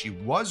man she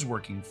was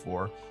working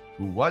for,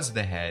 who was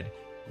the head,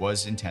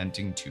 was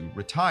intending to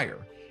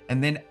retire.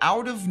 And then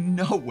out of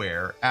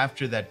nowhere,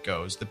 after that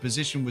goes, the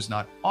position was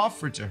not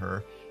offered to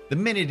her. The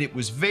minute it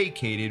was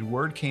vacated,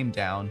 word came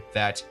down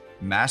that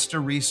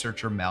Master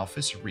Researcher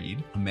Malphas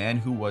Reed, a man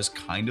who was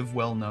kind of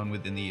well known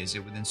within the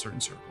Izzet within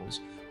certain circles,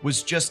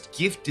 was just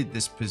gifted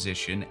this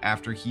position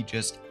after he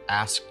just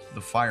asked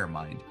the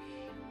Firemind.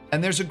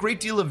 And there's a great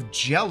deal of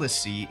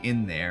jealousy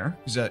in there.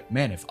 He's like,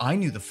 man, if I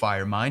knew the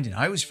Firemind and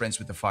I was friends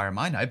with the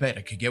Firemind, I bet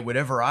I could get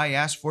whatever I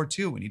asked for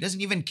too. And he doesn't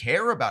even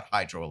care about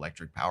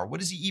hydroelectric power.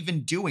 What is he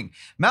even doing?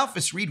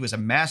 Malphas Reed was a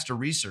master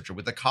researcher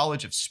with the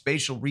College of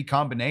Spatial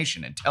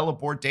Recombination and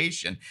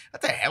Teleportation.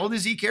 What the hell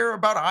does he care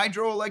about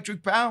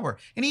hydroelectric power?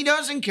 And he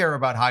doesn't care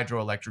about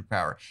hydroelectric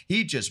power.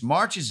 He just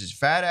marches his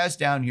fat ass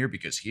down here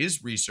because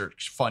his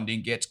research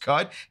funding gets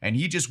cut and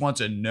he just wants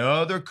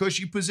another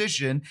cushy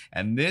position.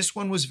 And this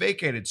one was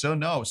vacated. So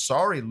no,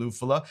 sorry,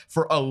 Lufula,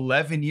 for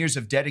 11 years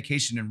of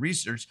dedication and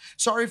research.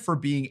 Sorry for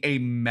being a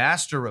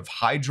master of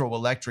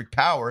hydroelectric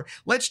power.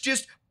 Let's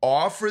just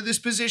offer this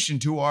position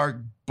to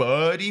our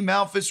buddy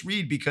Malphas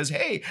Reed because,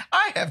 hey,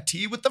 I have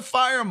tea with the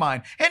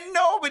Firemind. And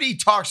nobody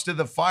talks to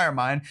the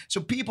Firemind,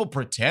 so people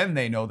pretend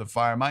they know the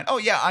Firemind. Oh,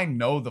 yeah, I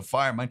know the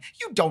Firemind.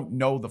 You don't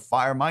know the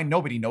Firemind.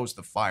 Nobody knows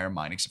the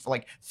Firemind except for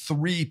like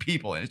 3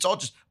 people, and it's all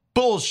just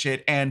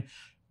bullshit, and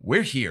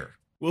we're here.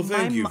 Well,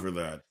 thank you for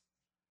that.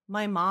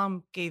 My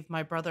mom gave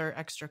my brother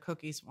extra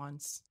cookies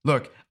once.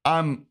 Look,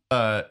 I'm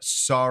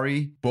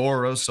sorry,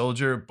 Boros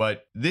Soldier,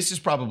 but this is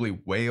probably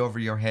way over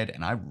your head,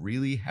 and I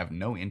really have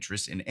no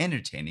interest in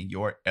entertaining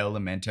your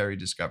elementary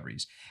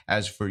discoveries.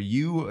 As for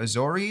you,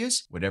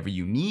 Azorius, whatever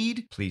you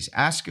need, please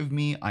ask of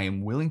me. I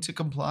am willing to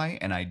comply,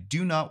 and I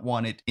do not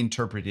want it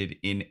interpreted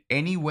in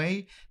any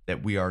way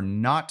that we are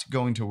not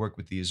going to work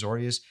with the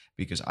Azorius,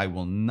 because I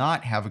will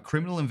not have a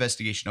criminal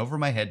investigation over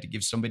my head to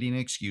give somebody an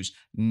excuse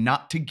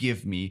not to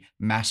give me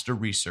Master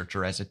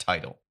Researcher as a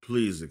title.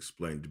 Please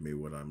explain to me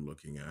what I'm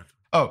looking at.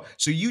 Oh,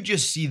 so you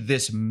just see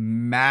this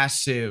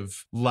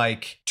massive,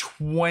 like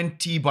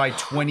 20 by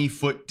 20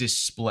 foot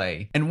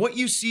display. And what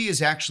you see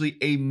is actually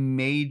a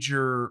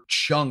major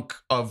chunk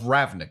of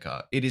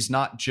Ravnica. It is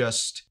not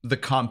just the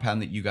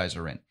compound that you guys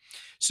are in.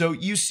 So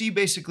you see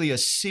basically a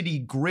city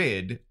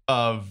grid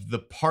of the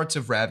parts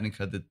of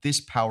Ravnica that this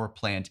power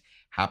plant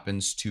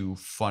happens to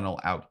funnel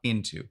out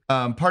into.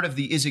 Part of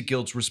the Izzet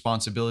Guild's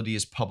responsibility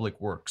is public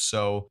works.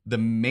 So the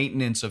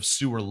maintenance of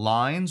sewer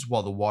lines,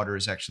 while the water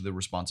is actually the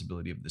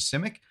responsibility of the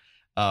Simic,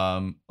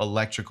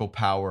 electrical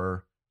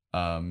power,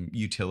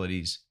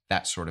 utilities,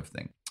 that sort of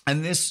thing.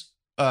 And this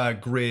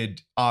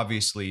grid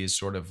obviously is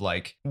sort of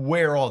like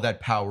where all that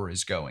power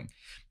is going.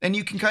 And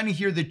you can kind of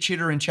hear the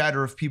chitter and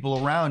chatter of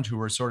people around who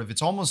are sort of,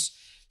 it's almost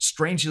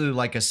strangely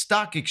like a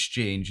stock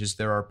exchange, as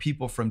there are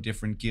people from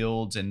different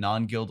guilds and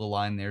non-guild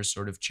aligned there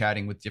sort of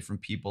chatting with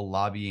different people,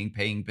 lobbying,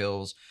 paying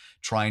bills,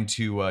 trying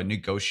to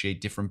negotiate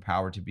different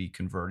power to be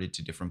converted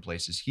to different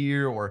places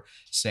here, or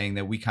saying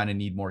that we kind of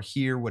need more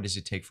here. What does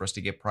it take for us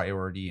to get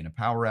priority in a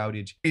power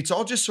outage? It's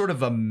all just sort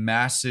of a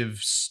massive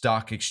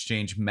stock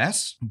exchange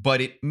mess,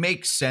 but it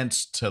makes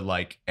sense to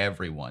like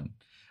everyone.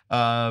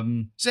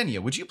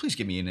 Xenia, would you please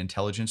give me an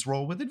intelligence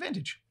roll with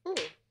advantage?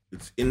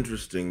 It's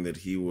interesting that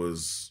he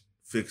was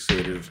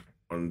fixated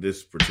on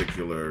this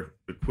particular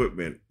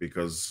equipment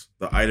because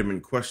the item in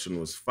question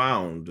was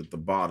found at the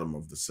bottom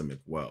of the Simic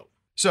well.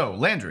 So,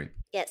 Landry.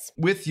 Yes.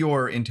 With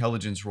your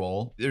intelligence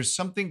roll, there's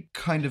something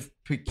kind of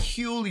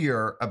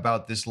peculiar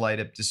about this light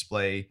up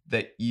display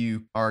that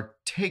you are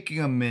taking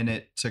a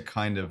minute to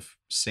kind of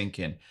sink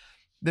in.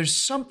 There's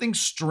something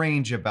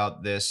strange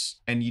about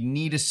this, and you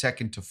need a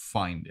second to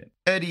find it.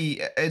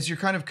 Eddie, as you're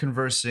kind of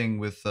conversing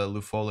with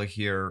Lufola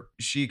here,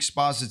 she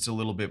exposits a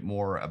little bit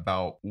more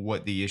about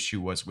what the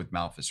issue was with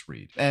Malphus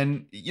Reed.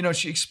 And,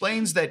 she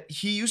explains that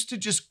he used to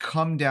just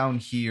come down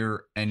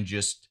here and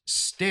just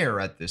stare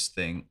at this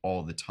thing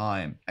all the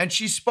time. And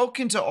she's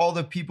spoken to all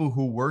the people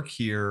who work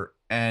here,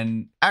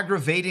 and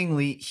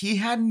aggravatingly, he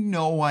had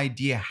no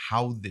idea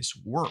how this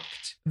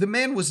worked. The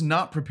man was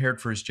not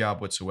prepared for his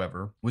job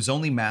whatsoever, was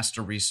only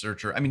master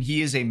researcher. I mean,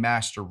 he is a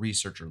master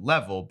researcher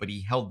level, but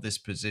he held this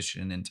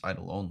position in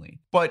title only.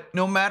 But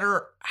no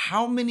matter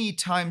how many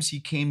times he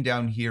came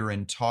down here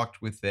and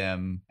talked with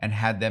them and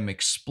had them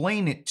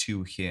explain it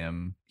to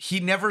him, he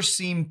never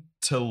seemed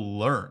to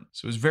learn.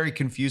 So it was very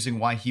confusing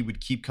why he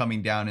would keep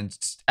coming down and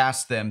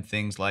ask them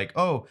things like,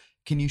 oh,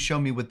 can you show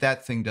me what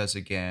that thing does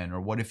again?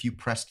 Or what if you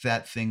pressed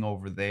that thing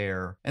over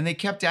there? And they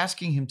kept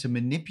asking him to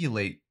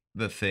manipulate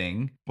the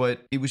thing,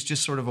 but it was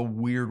just sort of a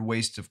weird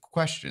waste of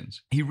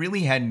questions. He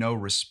really had no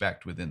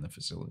respect within the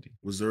facility.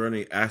 Was there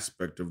any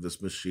aspect of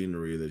this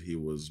machinery that he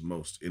was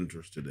most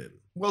interested in?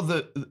 Well,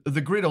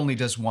 the grid only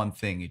does one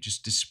thing. It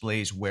just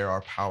displays where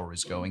our power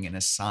is going and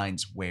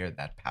assigns where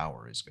that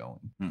power is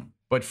going.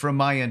 But from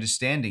my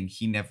understanding,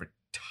 he never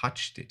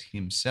touched it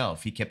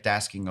himself. He kept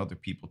asking other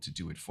people to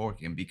do it for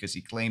him because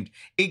he claimed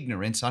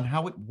ignorance on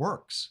how it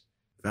works.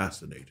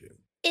 Fascinating.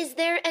 Is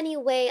there any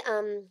way,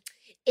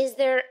 is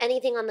there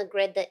anything on the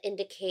grid that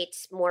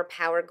indicates more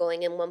power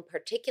going in one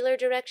particular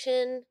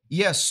direction?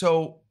 Yes,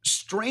 so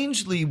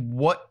strangely,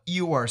 what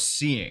you are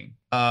seeing,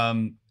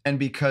 and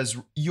because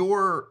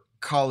your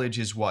college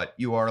is what?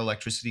 You are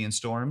electricity and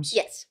storms?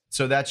 Yes.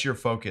 So that's your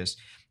focus.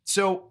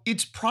 So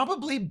it's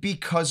probably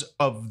because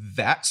of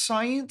that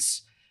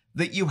science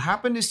that you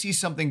happen to see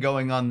something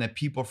going on that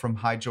people from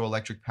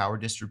hydroelectric power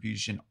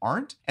distribution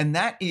aren't. And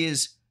that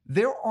is,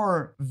 there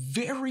are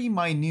very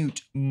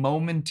minute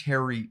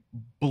momentary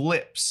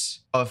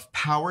blips of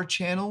power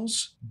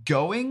channels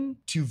going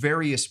to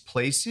various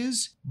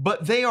places,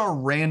 but they are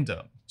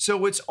random.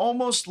 So it's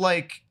almost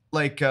like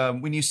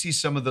when you see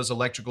some of those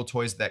electrical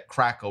toys that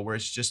crackle, where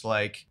it's just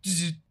like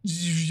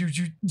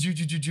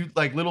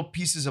little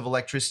pieces of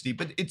electricity,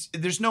 but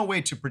there's no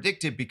way to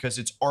predict it because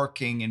it's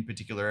arcing in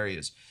particular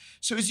areas.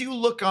 So as you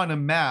look on a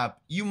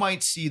map, you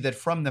might see that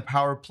from the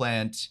power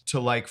plant to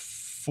like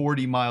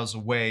 40 miles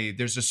away,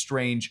 there's a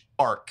strange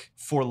arc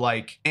for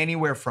like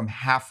anywhere from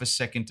half a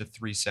second to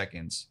 3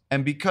 seconds.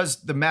 And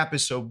because the map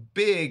is so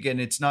big and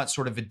it's not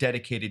sort of a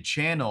dedicated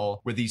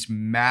channel where these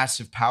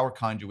massive power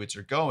conduits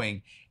are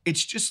going,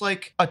 it's just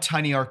like a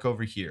tiny arc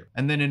over here,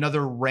 and then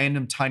another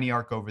random tiny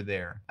arc over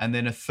there, and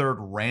then a third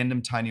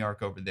random tiny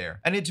arc over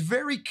there. And it's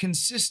very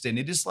consistent.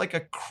 It is like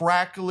a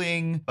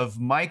crackling of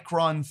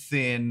micron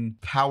thin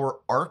power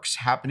arcs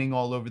happening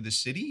all over the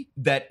city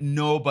that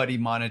nobody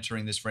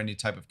monitoring this for any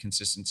type of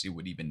consistency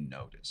would even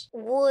notice.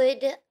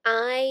 Would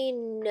I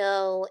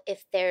know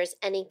if there's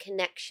any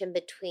connection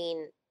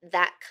between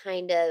that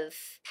kind of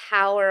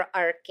power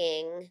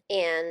arcing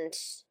and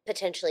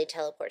potentially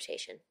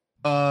teleportation?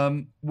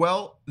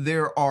 Well,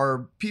 there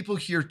are people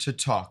here to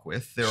talk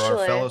with. There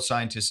are fellow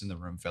scientists in the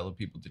room, fellow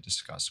people to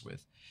discuss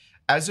with.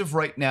 As of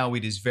right now,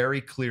 it is very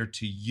clear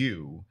to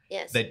you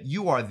that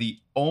you are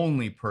the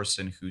only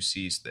person who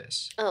sees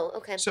this. Oh,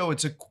 okay. So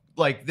it's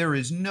there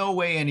is no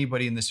way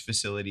anybody in this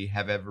facility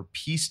have ever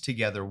pieced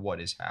together what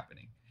is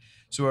happening.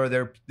 So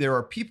there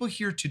are people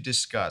here to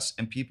discuss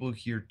and people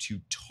here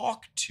to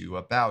talk to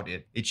about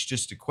it. It's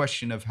just a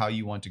question of how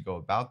you want to go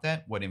about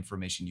that, what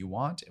information you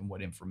want, and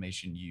what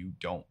information you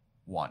don't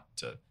want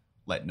to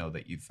let know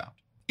that you've found,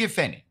 if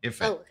any.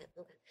 Oh,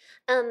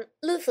 okay.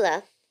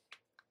 Lufla,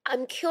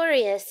 I'm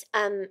curious.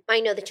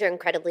 I know that you're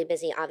incredibly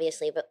busy,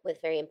 obviously, but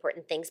with very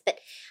important things. But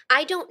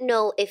I don't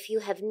know if you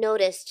have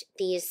noticed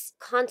these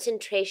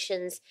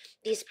concentrations,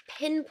 these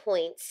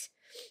pinpoints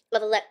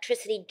of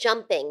electricity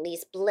jumping,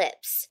 these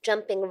blips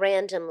jumping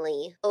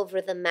randomly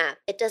over the map.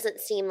 It doesn't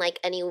seem like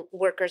any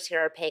workers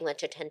here are paying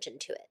much attention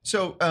to it.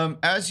 So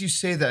as you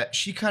say that,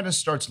 she kind of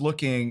starts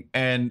looking,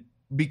 and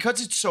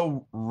because it's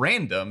so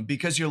random,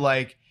 because you're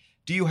like,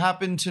 do you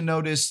happen to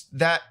notice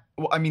that?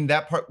 Well, I mean,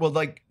 that part, well,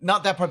 like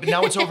not that part, but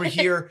now it's over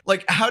here.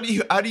 Like, how do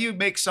you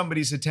make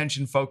somebody's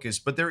attention focus?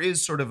 But there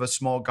is sort of a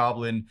small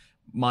goblin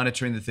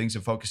monitoring the things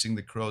and focusing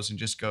the crows and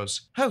just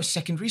goes, oh,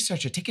 second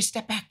researcher, take a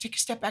step back,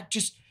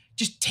 just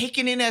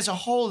taken in as a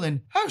whole,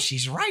 and oh,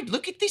 she's right.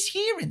 Look at this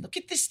here, and look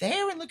at this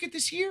there, and look at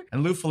this here.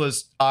 And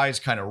Lufala's eyes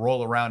kind of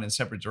roll around in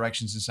separate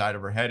directions inside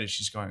of her head as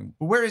she's going,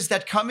 where is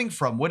that coming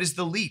from? What is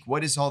the leak?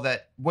 What is all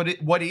that?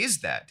 What is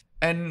that?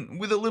 And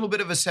with a little bit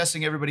of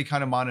assessing, everybody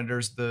kind of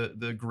monitors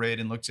the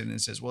grid and looks at it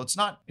and says, well, it's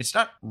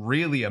not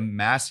really a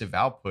massive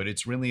output.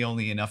 It's really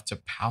only enough to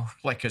power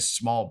like a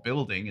small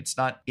building. It's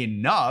not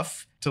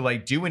enough to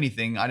like do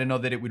anything. I don't know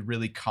that it would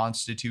really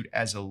constitute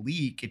as a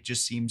leak. It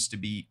just seems to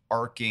be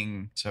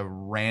arcing to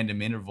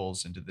random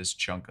intervals into this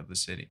chunk of the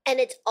city.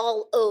 And it's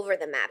all over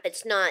the map.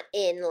 It's not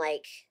in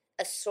like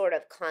a sort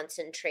of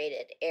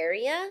concentrated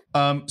area?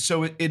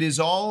 So it is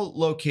all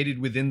located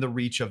within the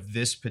reach of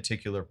this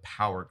particular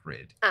power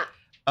grid.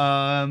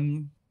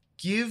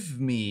 Give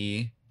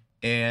me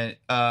an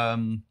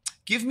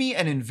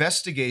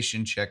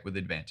investigation check with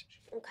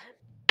advantage. Okay.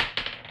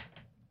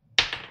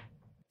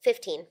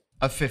 15.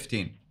 A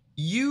 15.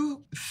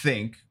 You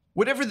think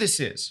whatever this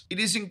is, it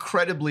is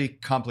incredibly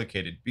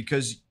complicated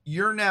because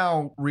you're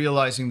now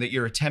realizing that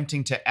you're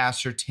attempting to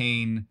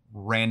ascertain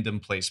random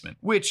placement,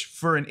 which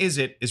for an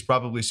is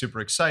probably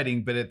super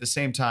exciting, but at the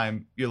same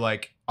time, you're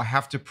like, I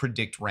have to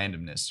predict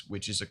randomness,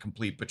 which is a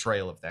complete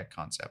betrayal of that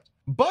concept.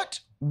 But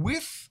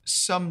with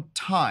some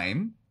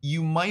time,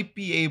 you might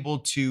be able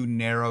to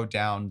narrow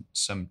down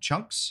some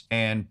chunks,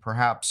 and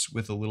perhaps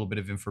with a little bit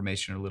of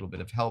information or a little bit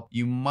of help,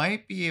 you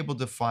might be able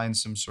to find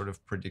some sort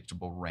of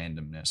predictable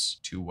randomness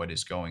to what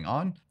is going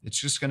on. It's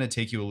just going to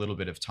take you a little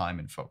bit of time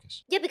and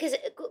focus. Yeah, because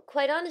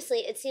quite honestly,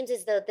 it seems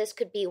as though this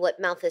could be what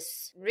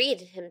Malthus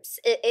Reed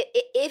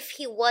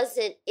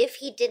if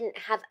he didn't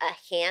have a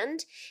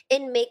hand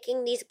in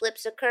making these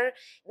blips occur,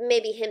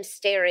 maybe him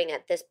staring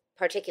at this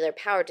particular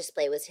power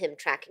display was him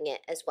tracking it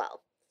as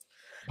well.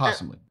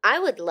 Possibly. I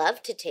would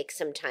love to take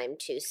some time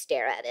to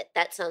stare at it.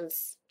 That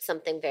sounds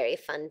something very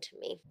fun to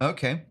me.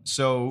 Okay.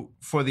 So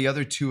for the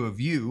other two of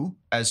you,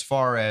 as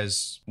far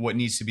as what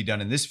needs to be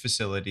done in this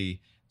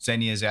facility,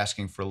 Xenia is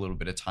asking for a little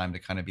bit of time to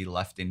kind of be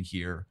left in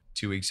here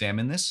to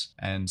examine this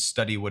and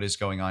study what is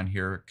going on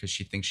here because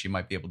she thinks she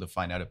might be able to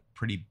find out a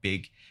pretty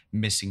big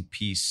missing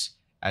piece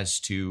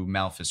as to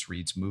Malthus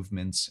Reed's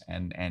movements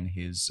and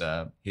his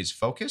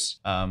focus.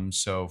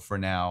 So for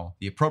now,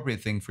 the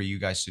appropriate thing for you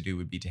guys to do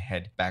would be to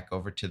head back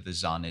over to the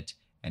Zonnet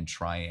and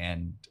try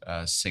and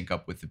sync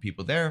up with the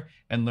people there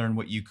and learn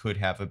what you could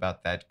have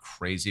about that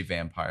crazy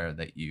vampire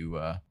that you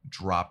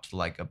dropped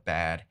like a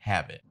bad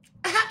habit.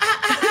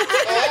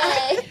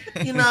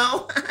 You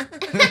know.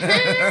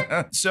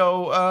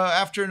 So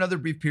after another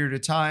brief period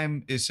of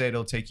time, say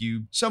it'll take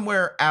you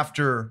somewhere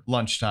after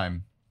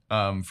lunchtime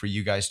for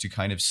you guys to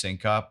kind of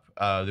sync up.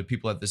 The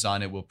people at the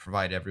Zonnet will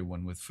provide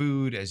everyone with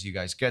food as you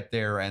guys get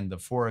there, and the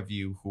four of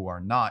you who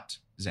are not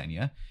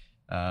Xenia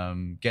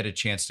get a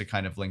chance to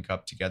kind of link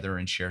up together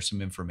and share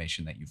some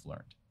information that you've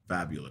learned.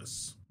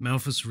 Fabulous.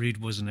 Malthus Reed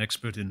was an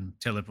expert in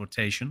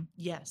teleportation.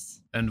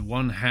 Yes. And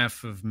one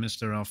half of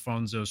Mr.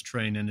 Alfonso's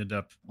train ended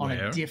up on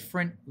where? a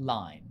different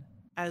line.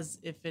 As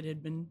if it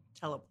had been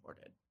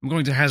teleported. I'm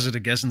going to hazard a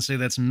guess and say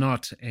that's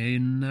not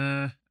an...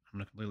 I'm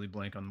going to completely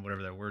blank on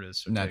whatever that word is.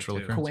 So natural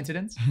occurrence.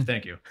 Coincidence?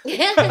 Thank you.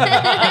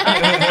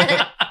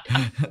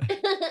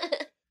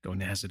 Going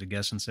to hazard a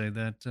guess and say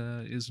that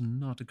is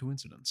not a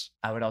coincidence.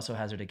 I would also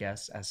hazard a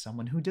guess as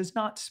someone who does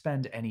not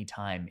spend any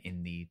time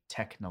in the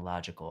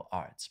technological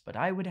arts, but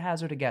I would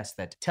hazard a guess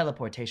that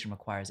teleportation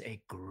requires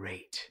a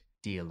great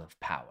deal of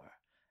power.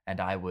 And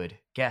I would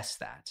guess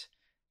that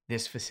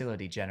this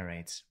facility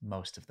generates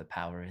most of the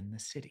power in the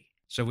city.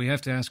 So we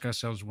have to ask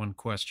ourselves one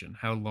question.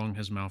 How long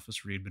has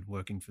Malthus Reed been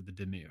working for the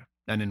Dimir?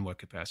 And in what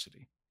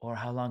capacity? Or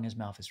how long has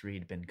Malthus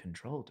Reed been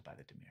controlled by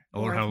the Dimir?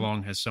 Or how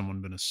long has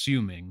someone been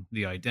assuming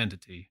the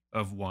identity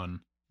of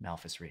one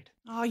Malthus Reed?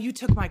 Oh, you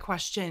took my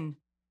question.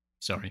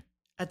 Sorry.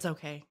 That's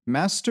okay.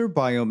 Master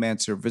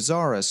Biomancer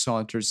Vizara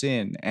saunters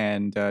in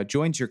and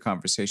joins your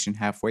conversation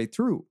halfway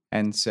through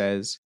and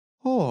says,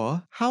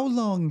 "Or how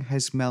long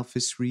has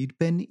Malthus Reed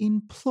been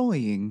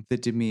employing the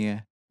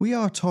Dimir? We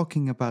are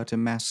talking about a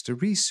master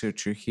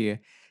researcher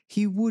here.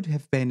 He would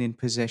have been in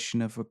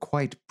possession of a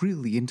quite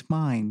brilliant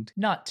mind."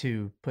 Not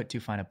to put too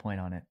fine a point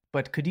on it,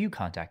 but could you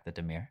contact the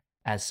Dimir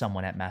as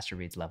someone at Master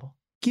Reed's level?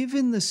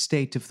 Given the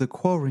state of the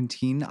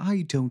quarantine,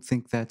 I don't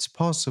think that's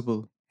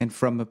possible. And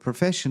from a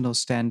professional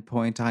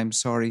standpoint, I'm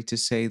sorry to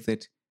say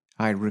that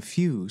I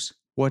refuse.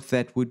 What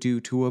that would do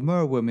to a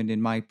merwoman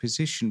in my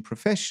position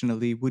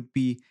professionally would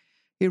be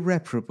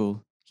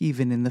irreparable,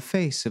 even in the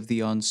face of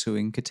the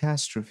ensuing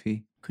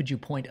catastrophe. Could you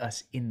point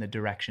us in the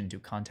direction to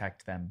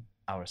contact them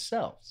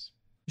ourselves?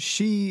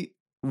 She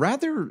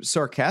rather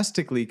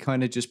sarcastically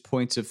kind of just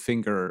points a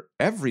finger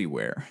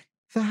everywhere.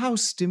 The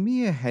House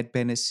Dimir had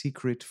been a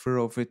secret for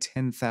over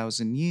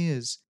 10,000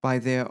 years by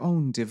their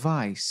own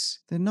device.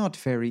 They're not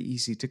very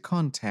easy to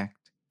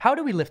contact. How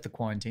do we lift the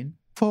quarantine?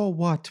 For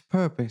what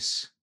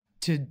purpose?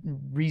 To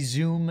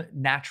resume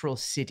natural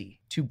city,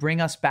 to bring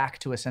us back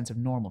to a sense of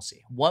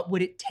normalcy. What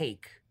would it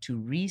take to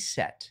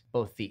reset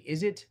both the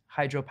Izzet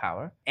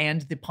hydropower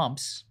and the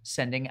pumps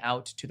sending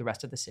out to the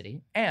rest of the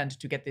city, and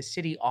to get this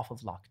city off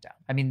of lockdown?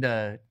 I mean,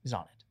 the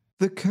Zonnet.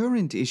 The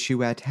current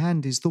issue at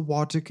hand is the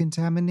water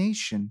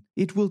contamination.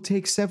 It will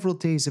take several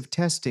days of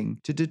testing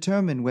to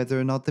determine whether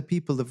or not the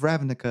people of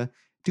Ravnica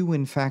do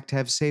in fact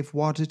have safe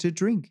water to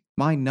drink.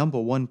 My number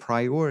one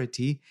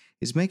priority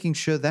is making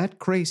sure that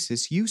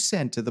Krasis you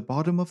sent to the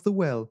bottom of the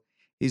well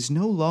is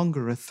no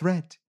longer a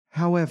threat.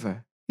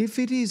 However, if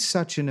it is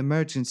such an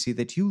emergency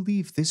that you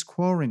leave this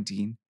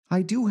quarantine,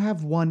 I do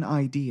have one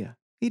idea.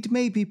 It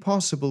may be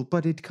possible,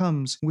 but it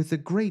comes with a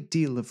great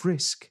deal of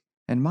risk,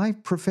 and my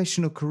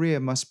professional career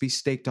must be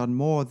staked on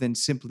more than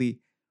simply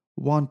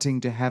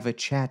wanting to have a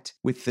chat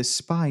with the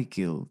Spy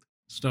Guild.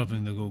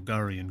 Stopping the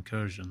Golgari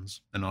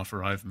incursions, an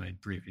offer I've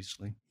made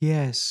previously.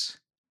 Yes,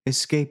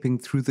 escaping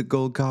through the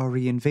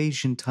Golgari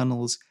invasion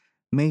tunnels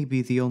may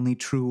be the only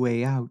true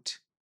way out.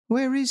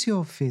 Where is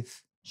your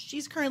fifth?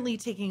 She's currently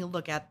taking a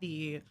look at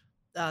the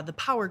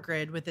power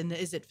grid within the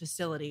Izzet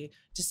facility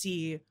to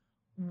see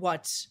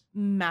what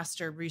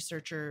Master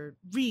Researcher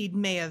Reed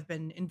may have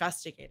been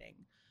investigating.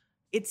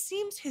 It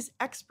seems his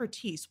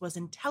expertise was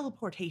in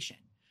teleportation,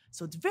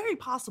 so it's very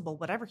possible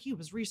whatever he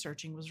was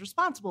researching was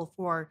responsible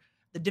for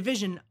the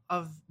division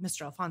of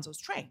Mr. Alfonso's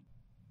train.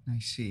 I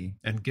see.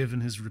 And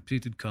given his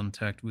repeated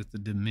contact with the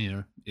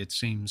Dimir, it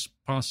seems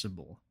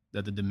possible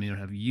that the Dimir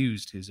have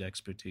used his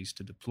expertise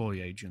to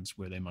deploy agents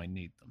where they might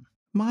need them.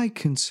 My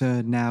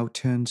concern now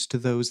turns to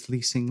those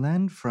leasing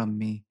land from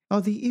me.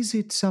 Is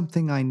it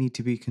something I need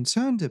to be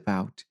concerned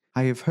about?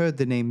 I have heard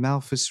the name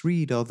Malphus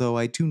Reed, although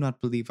I do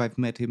not believe I've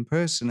met him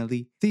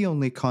personally. The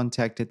only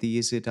contact at the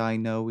Izzet I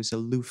know is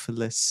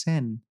Alufala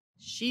Sen.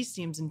 She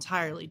seems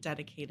entirely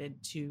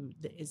dedicated to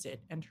the Izzet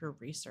and her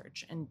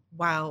research, and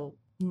while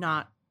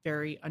not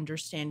very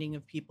understanding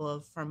of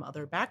people from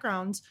other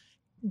backgrounds,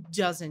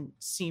 doesn't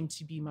seem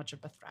to be much of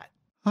a threat.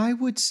 I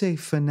would say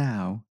for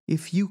now,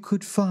 if you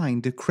could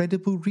find a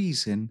credible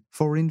reason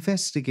for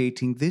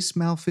investigating this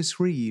Malphus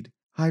Reed,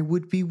 I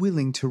would be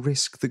willing to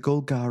risk the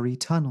Golgari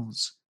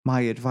tunnels.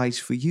 My advice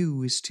for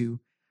you is to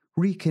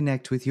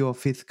reconnect with your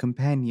fifth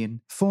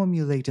companion,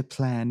 formulate a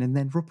plan, and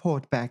then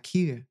report back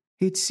here.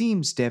 It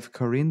seems,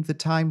 Devkarin, the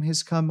time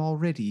has come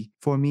already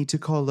for me to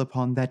call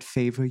upon that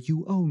favor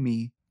you owe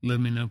me. Let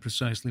me know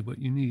precisely what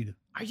you need.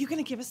 Are you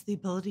going to give us the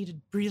ability to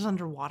breathe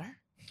underwater?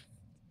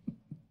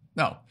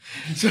 No.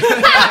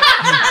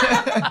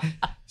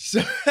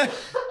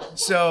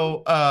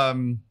 So,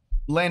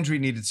 Landry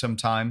needed some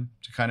time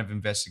to kind of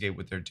investigate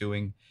what they're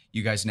doing.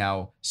 You guys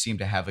now seem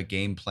to have a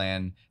game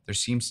plan. There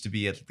seems to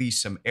be at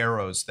least some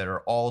arrows that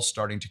are all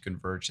starting to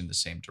converge in the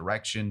same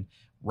direction.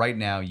 Right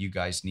now, you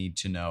guys need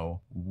to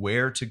know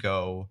where to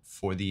go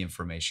for the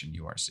information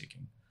you are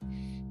seeking.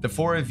 The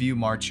four of you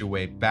march your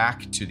way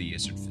back to the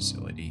Izzet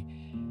facility.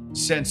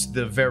 Since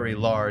the very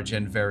large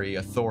and very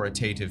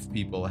authoritative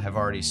people have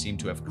already seemed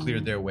to have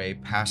cleared their way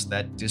past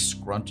that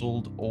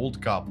disgruntled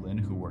old goblin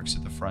who works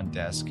at the front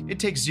desk, it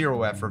takes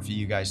zero effort for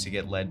you guys to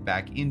get led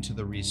back into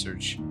the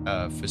research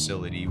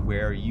facility,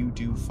 where you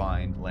do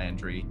find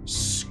Landry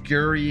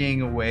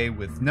scurrying away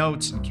with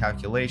notes and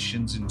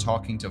calculations and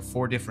talking to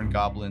four different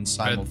goblins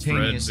simultaneously.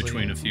 Red thread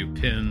between a few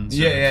pins.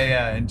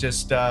 Yeah, and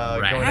just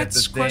going at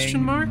the thing.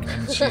 Question mark?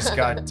 And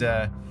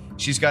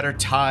she's got her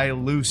tie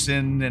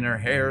loosened and her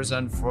hair's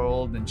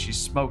unfurled, and she's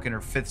smoking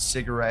her fifth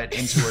cigarette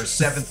into her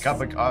seventh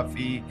cup of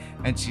coffee,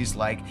 and she's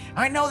like,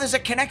 I know there's a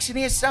connection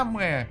here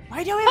somewhere.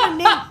 Why do we have a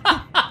name?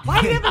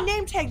 Why do you have a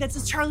name tag that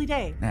says Charlie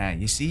Day?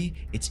 You see,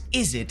 it's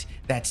Izzet,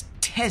 that's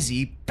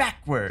Tezzy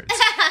backwards.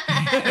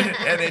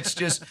 And it's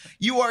just,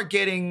 you are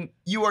getting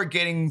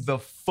the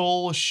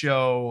full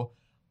show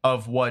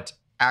of what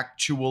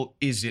actual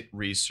Izzet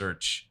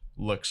research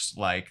looks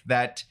like.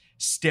 That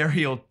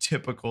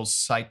stereotypical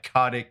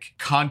psychotic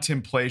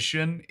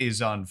contemplation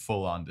is on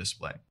full-on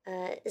display.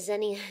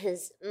 Zenny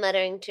is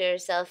muttering to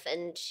herself,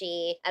 and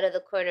she, out of the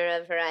corner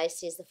of her eye,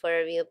 sees the four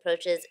of you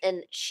approaches,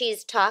 and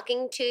she's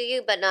talking to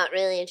you, but not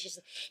really, and she's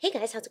like, hey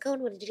guys, how's it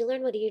going? What did you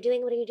learn? What are you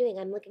doing? What are you doing?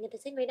 I'm looking at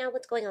this thing right now.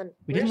 What's going on?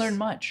 We didn't learn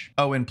much.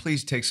 Oh, and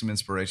please take some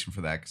inspiration for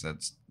that, because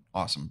that's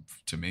awesome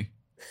to me.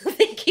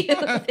 Thank you.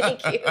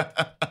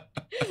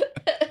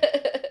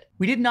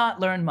 We did not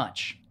learn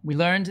much. We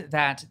learned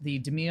that the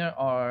Dimir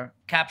are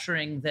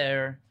capturing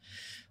their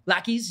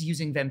lackeys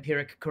using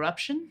vampiric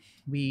corruption.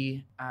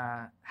 We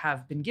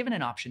have been given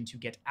an option to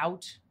get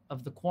out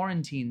of the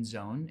quarantine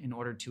zone in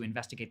order to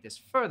investigate this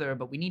further,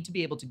 but we need to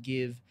be able to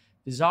give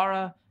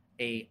Bizarra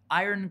a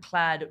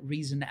ironclad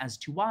reason as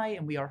to why,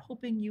 and we are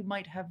hoping you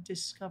might have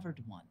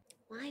discovered one.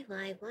 Why?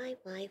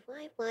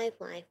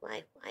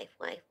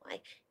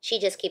 She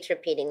just keeps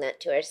repeating that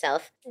to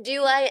herself.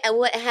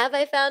 Have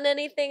I found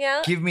anything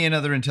out? Give me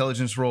another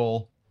intelligence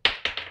roll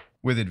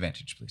with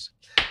advantage, please.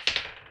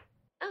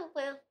 Oh,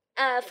 well,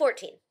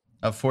 14.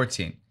 A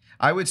 14.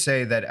 I would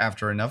say that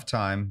after enough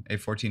time, a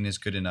 14 is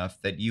good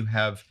enough that you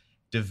have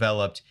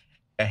developed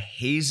a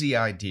hazy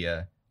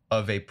idea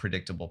of a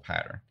predictable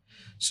pattern.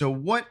 So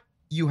what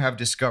you have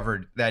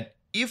discovered that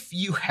if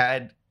you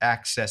had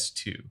access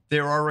to,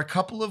 there are a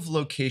couple of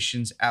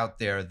locations out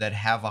there that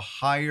have a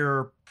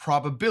higher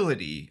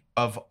probability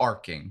of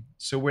arcing.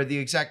 So where the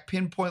exact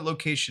pinpoint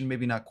location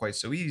maybe not quite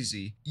so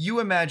easy,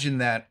 you imagine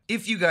that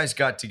if you guys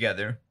got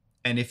together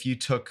and if you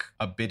took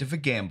a bit of a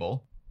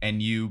gamble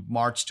and you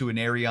marched to an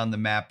area on the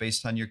map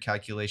based on your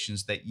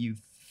calculations that you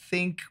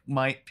think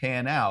might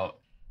pan out,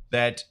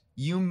 that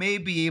you may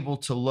be able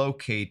to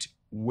locate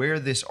where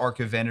this arc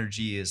of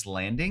energy is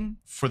landing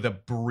for the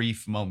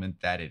brief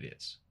moment that it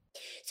is.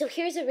 So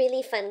here's a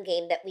really fun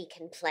game that we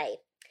can play.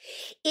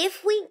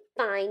 If we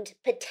find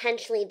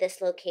potentially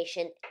this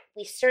location,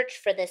 we search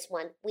for this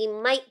one, we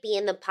might be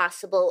in the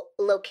possible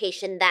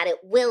location that it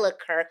will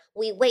occur.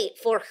 We wait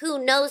for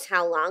who knows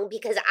how long,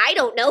 because I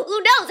don't know. Who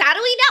knows? How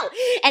do we know?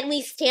 And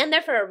we stand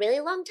there for a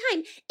really long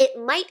time. It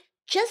might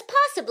just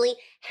possibly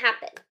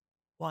happen.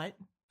 What?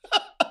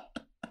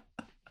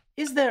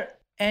 Is there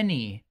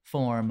any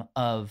form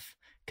of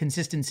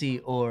consistency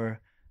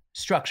or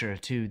structure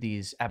to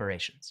these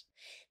aberrations?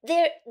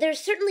 There's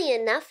certainly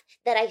enough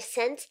that I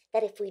sense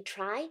that if we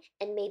try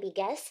and maybe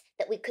guess,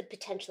 that we could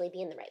potentially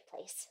be in the right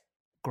place.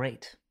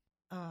 Great.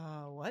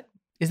 What?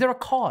 Is there a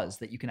cause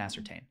that you can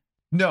ascertain?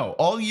 No,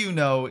 all you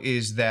know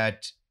is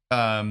that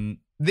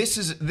this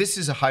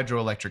is a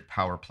hydroelectric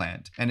power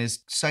plant, and as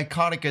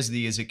psychotic as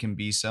it can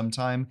be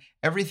sometime,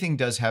 everything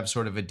does have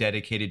sort of a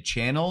dedicated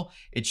channel.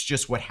 It's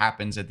just what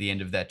happens at the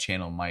end of that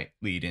channel might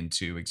lead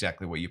into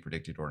exactly what you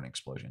predicted, or an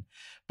explosion.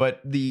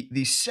 But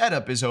the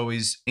setup is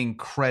always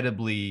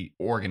incredibly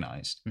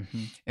organized.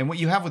 Mm-hmm. And what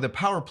you have with a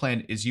power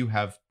plant is you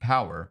have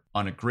power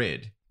on a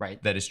grid,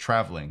 right, that is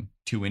traveling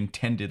to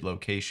intended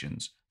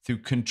locations through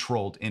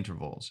controlled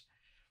intervals,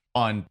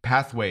 on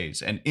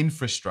pathways and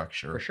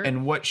infrastructure. For sure.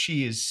 And what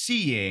she is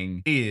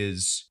seeing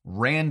is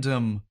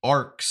random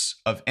arcs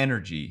of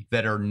energy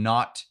that are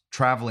not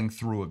traveling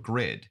through a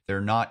grid. They're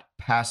not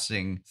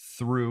passing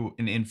through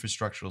an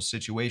infrastructural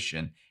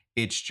situation.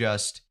 It's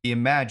just,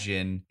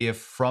 imagine if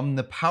from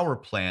the power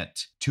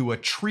plant to a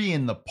tree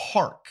in the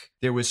park,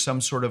 there was some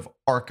sort of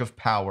arc of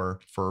power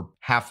for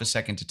half a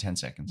second to 10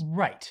 seconds.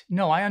 Right.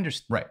 No, I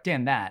understand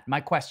Right. that.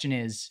 My question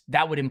is,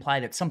 that would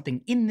imply that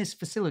something in this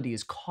facility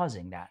is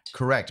causing that.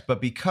 Correct. But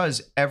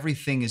because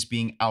everything is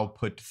being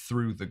output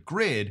through the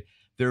grid,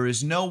 there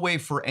is no way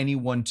for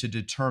anyone to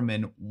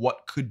determine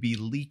what could be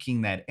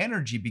leaking that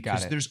energy,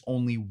 because there's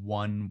only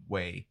one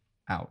way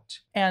out.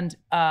 And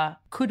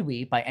could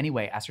we, by any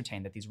way,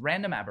 ascertain that these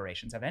random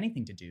aberrations have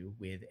anything to do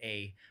with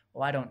a,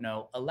 well, I don't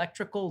know,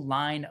 electrical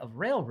line of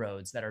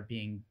railroads that are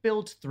being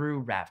built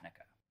through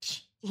Ravnica?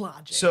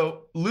 Logic.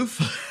 So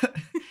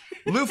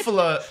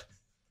Lufula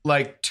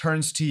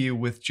turns to you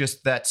with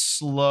just that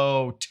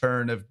slow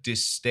turn of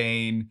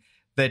disdain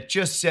that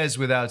just says,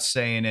 without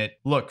saying it,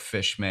 "Look,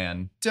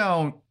 Fishman,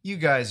 you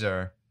guys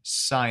are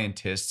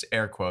scientists,"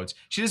 air quotes.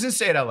 She doesn't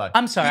say it out loud.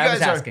 I'm sorry, I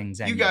was asking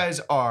Xenia. You guys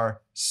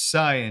are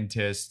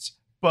scientists,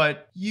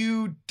 but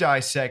you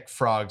dissect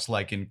frogs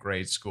like in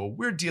grade school.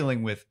 We're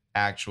dealing with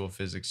actual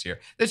physics here.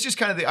 That's just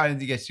kind of the item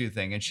that gets to the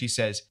thing. And she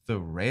says, the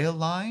rail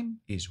line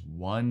is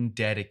one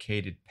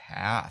dedicated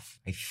path.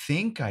 I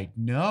think I'd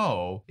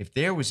know if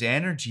there was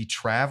energy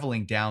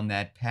traveling down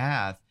that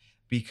path,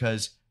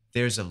 because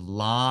there's a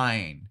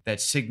line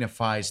that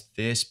signifies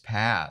this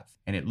path.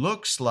 And it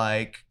looks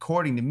like,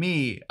 according to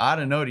me, I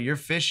don't know to your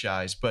fish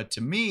eyes, but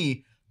to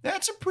me,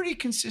 that's a pretty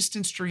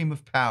consistent stream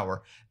of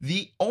power.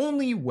 The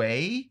only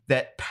way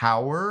that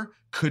power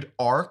could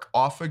arc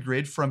off a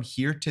grid from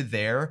here to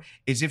there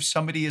is if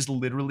somebody is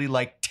literally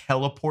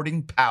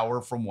teleporting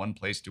power from one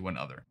place to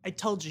another. I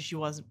told you she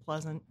wasn't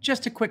pleasant.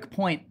 Just a quick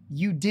point.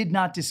 You did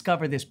not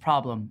discover this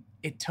problem.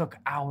 It took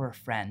our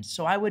friend.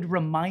 So I would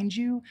remind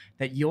you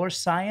that your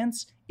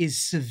science is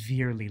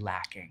severely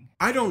lacking.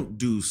 I don't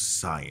do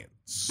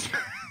science.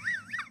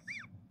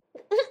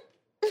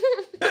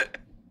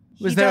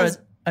 Was there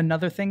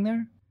another thing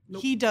there?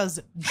 Nope. He does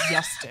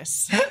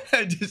justice.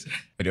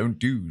 I don't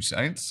do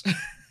science.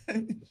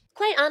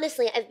 Quite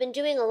honestly, I've been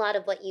doing a lot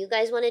of what you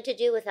guys wanted to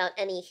do without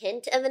any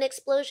hint of an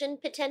explosion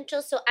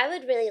potential, so I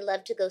would really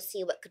love to go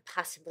see what could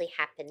possibly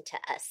happen to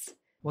us.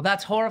 Well,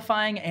 that's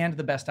horrifying and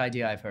the best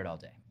idea I've heard all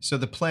day. So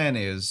the plan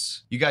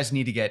is, you guys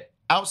need to get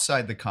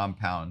outside the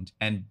compound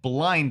and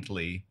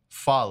blindly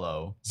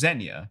follow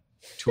Xenia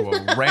to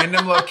a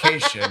random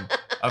location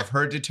of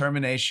her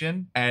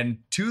determination. And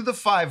to the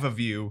 5 of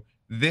you,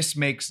 this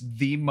makes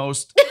the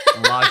most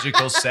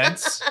logical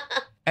sense.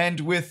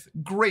 And with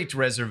great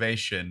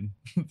reservation,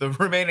 the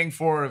remaining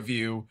 4 of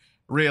you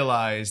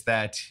realize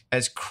that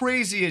as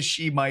crazy as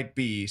she might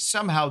be,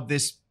 somehow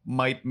this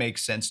might make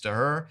sense to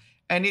her,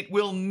 and it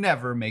will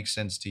never make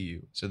sense to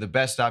you. So the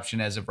best option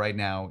as of right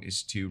now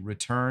is to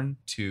return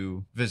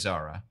to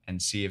Vizara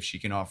and see if she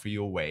can offer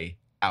you a way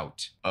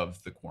out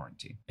of the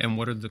quarantine. And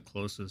what are the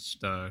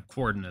closest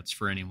coordinates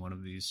for any one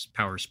of these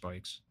power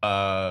spikes?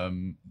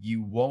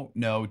 You won't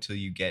know till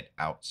you get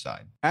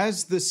outside.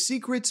 As the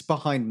secrets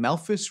behind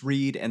Malphus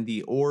Reed and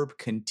the orb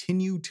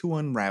continue to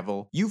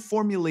unravel, you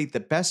formulate the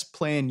best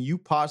plan you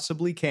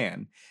possibly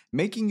can,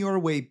 making your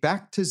way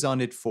back to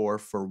Zonit 4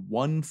 for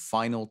one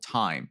final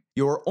time.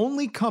 Your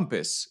only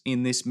compass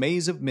in this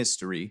maze of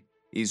mystery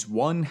is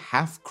one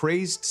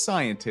half-crazed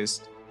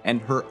scientist and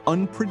her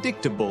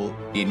unpredictable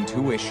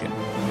intuition.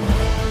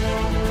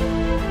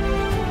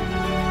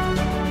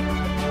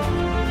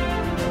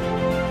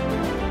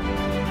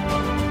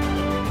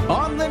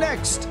 On the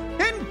next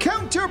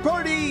Encounter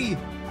Party!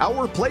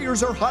 Our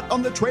players are hot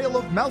on the trail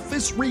of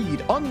Malphus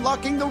Reed,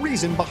 unlocking the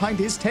reason behind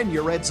his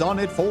tenure at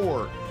Zonit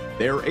 4.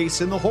 Their ace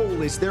in the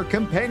hole is their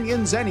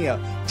companion Xenia,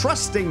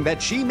 trusting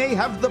that she may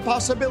have the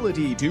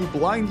possibility to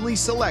blindly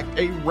select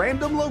a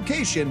random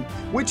location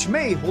which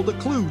may hold a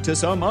clue to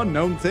some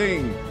unknown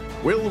thing.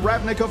 Will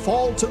Ravnica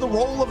fall to the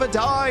roll of a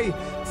die?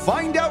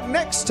 Find out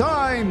next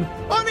time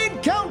on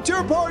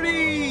Encounter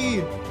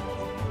Party!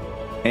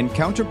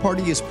 Encounter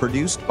Party is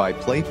produced by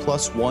Play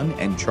Plus One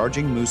and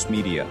Charging Moose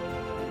Media,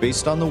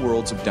 based on the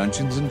worlds of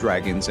Dungeons &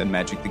 Dragons and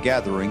Magic the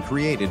Gathering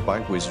created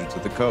by Wizards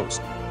of the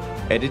Coast.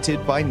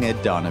 Edited by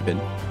Ned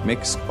Donovan.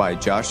 Mixed by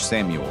Josh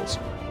Samuels.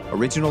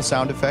 Original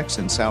sound effects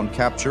and sound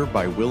capture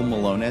by Will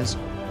Malones.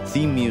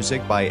 Theme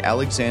music by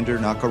Alexander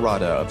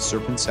Nakarada of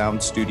Serpent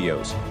Sound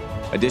Studios.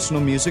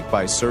 Additional music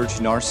by Serge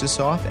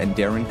Narcissoff and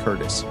Darren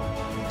Curtis.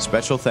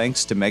 Special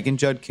thanks to Megan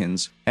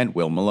Judkins and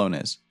Will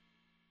Malones.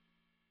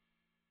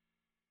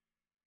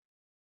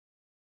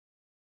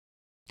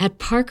 At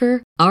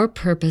Parker, our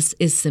purpose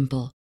is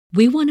simple.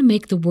 We want to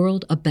make the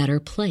world a better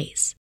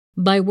place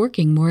by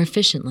working more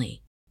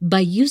efficiently, by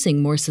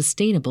using more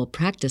sustainable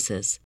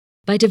practices,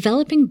 by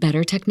developing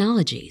better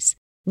technologies.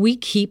 We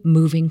keep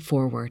moving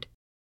forward.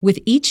 With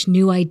each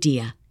new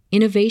idea,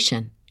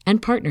 innovation,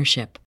 and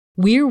partnership,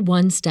 we're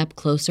one step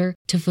closer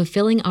to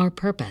fulfilling our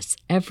purpose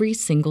every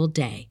single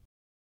day.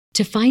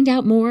 To find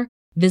out more,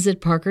 visit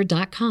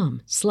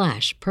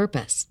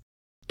parker.com/purpose.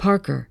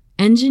 Parker,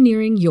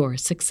 engineering your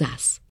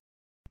success.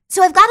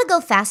 So I've got to go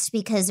fast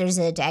because there's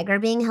a dagger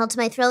being held to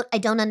my throat. I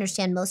don't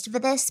understand most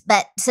of this,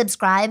 but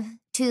subscribe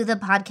to the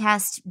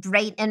podcast,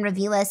 rate and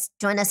review us,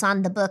 join us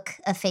on the Book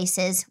of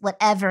Faces,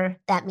 whatever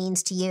that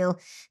means to you.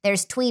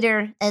 There's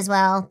Twitter as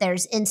well.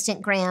 There's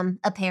Instagram,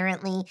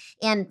 apparently.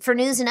 And for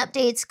news and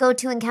updates, go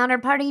to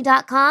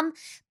encounterparty.com.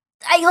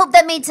 I hope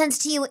that made sense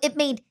to you. It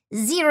made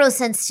 0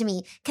 sense to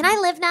me. Can I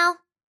live now?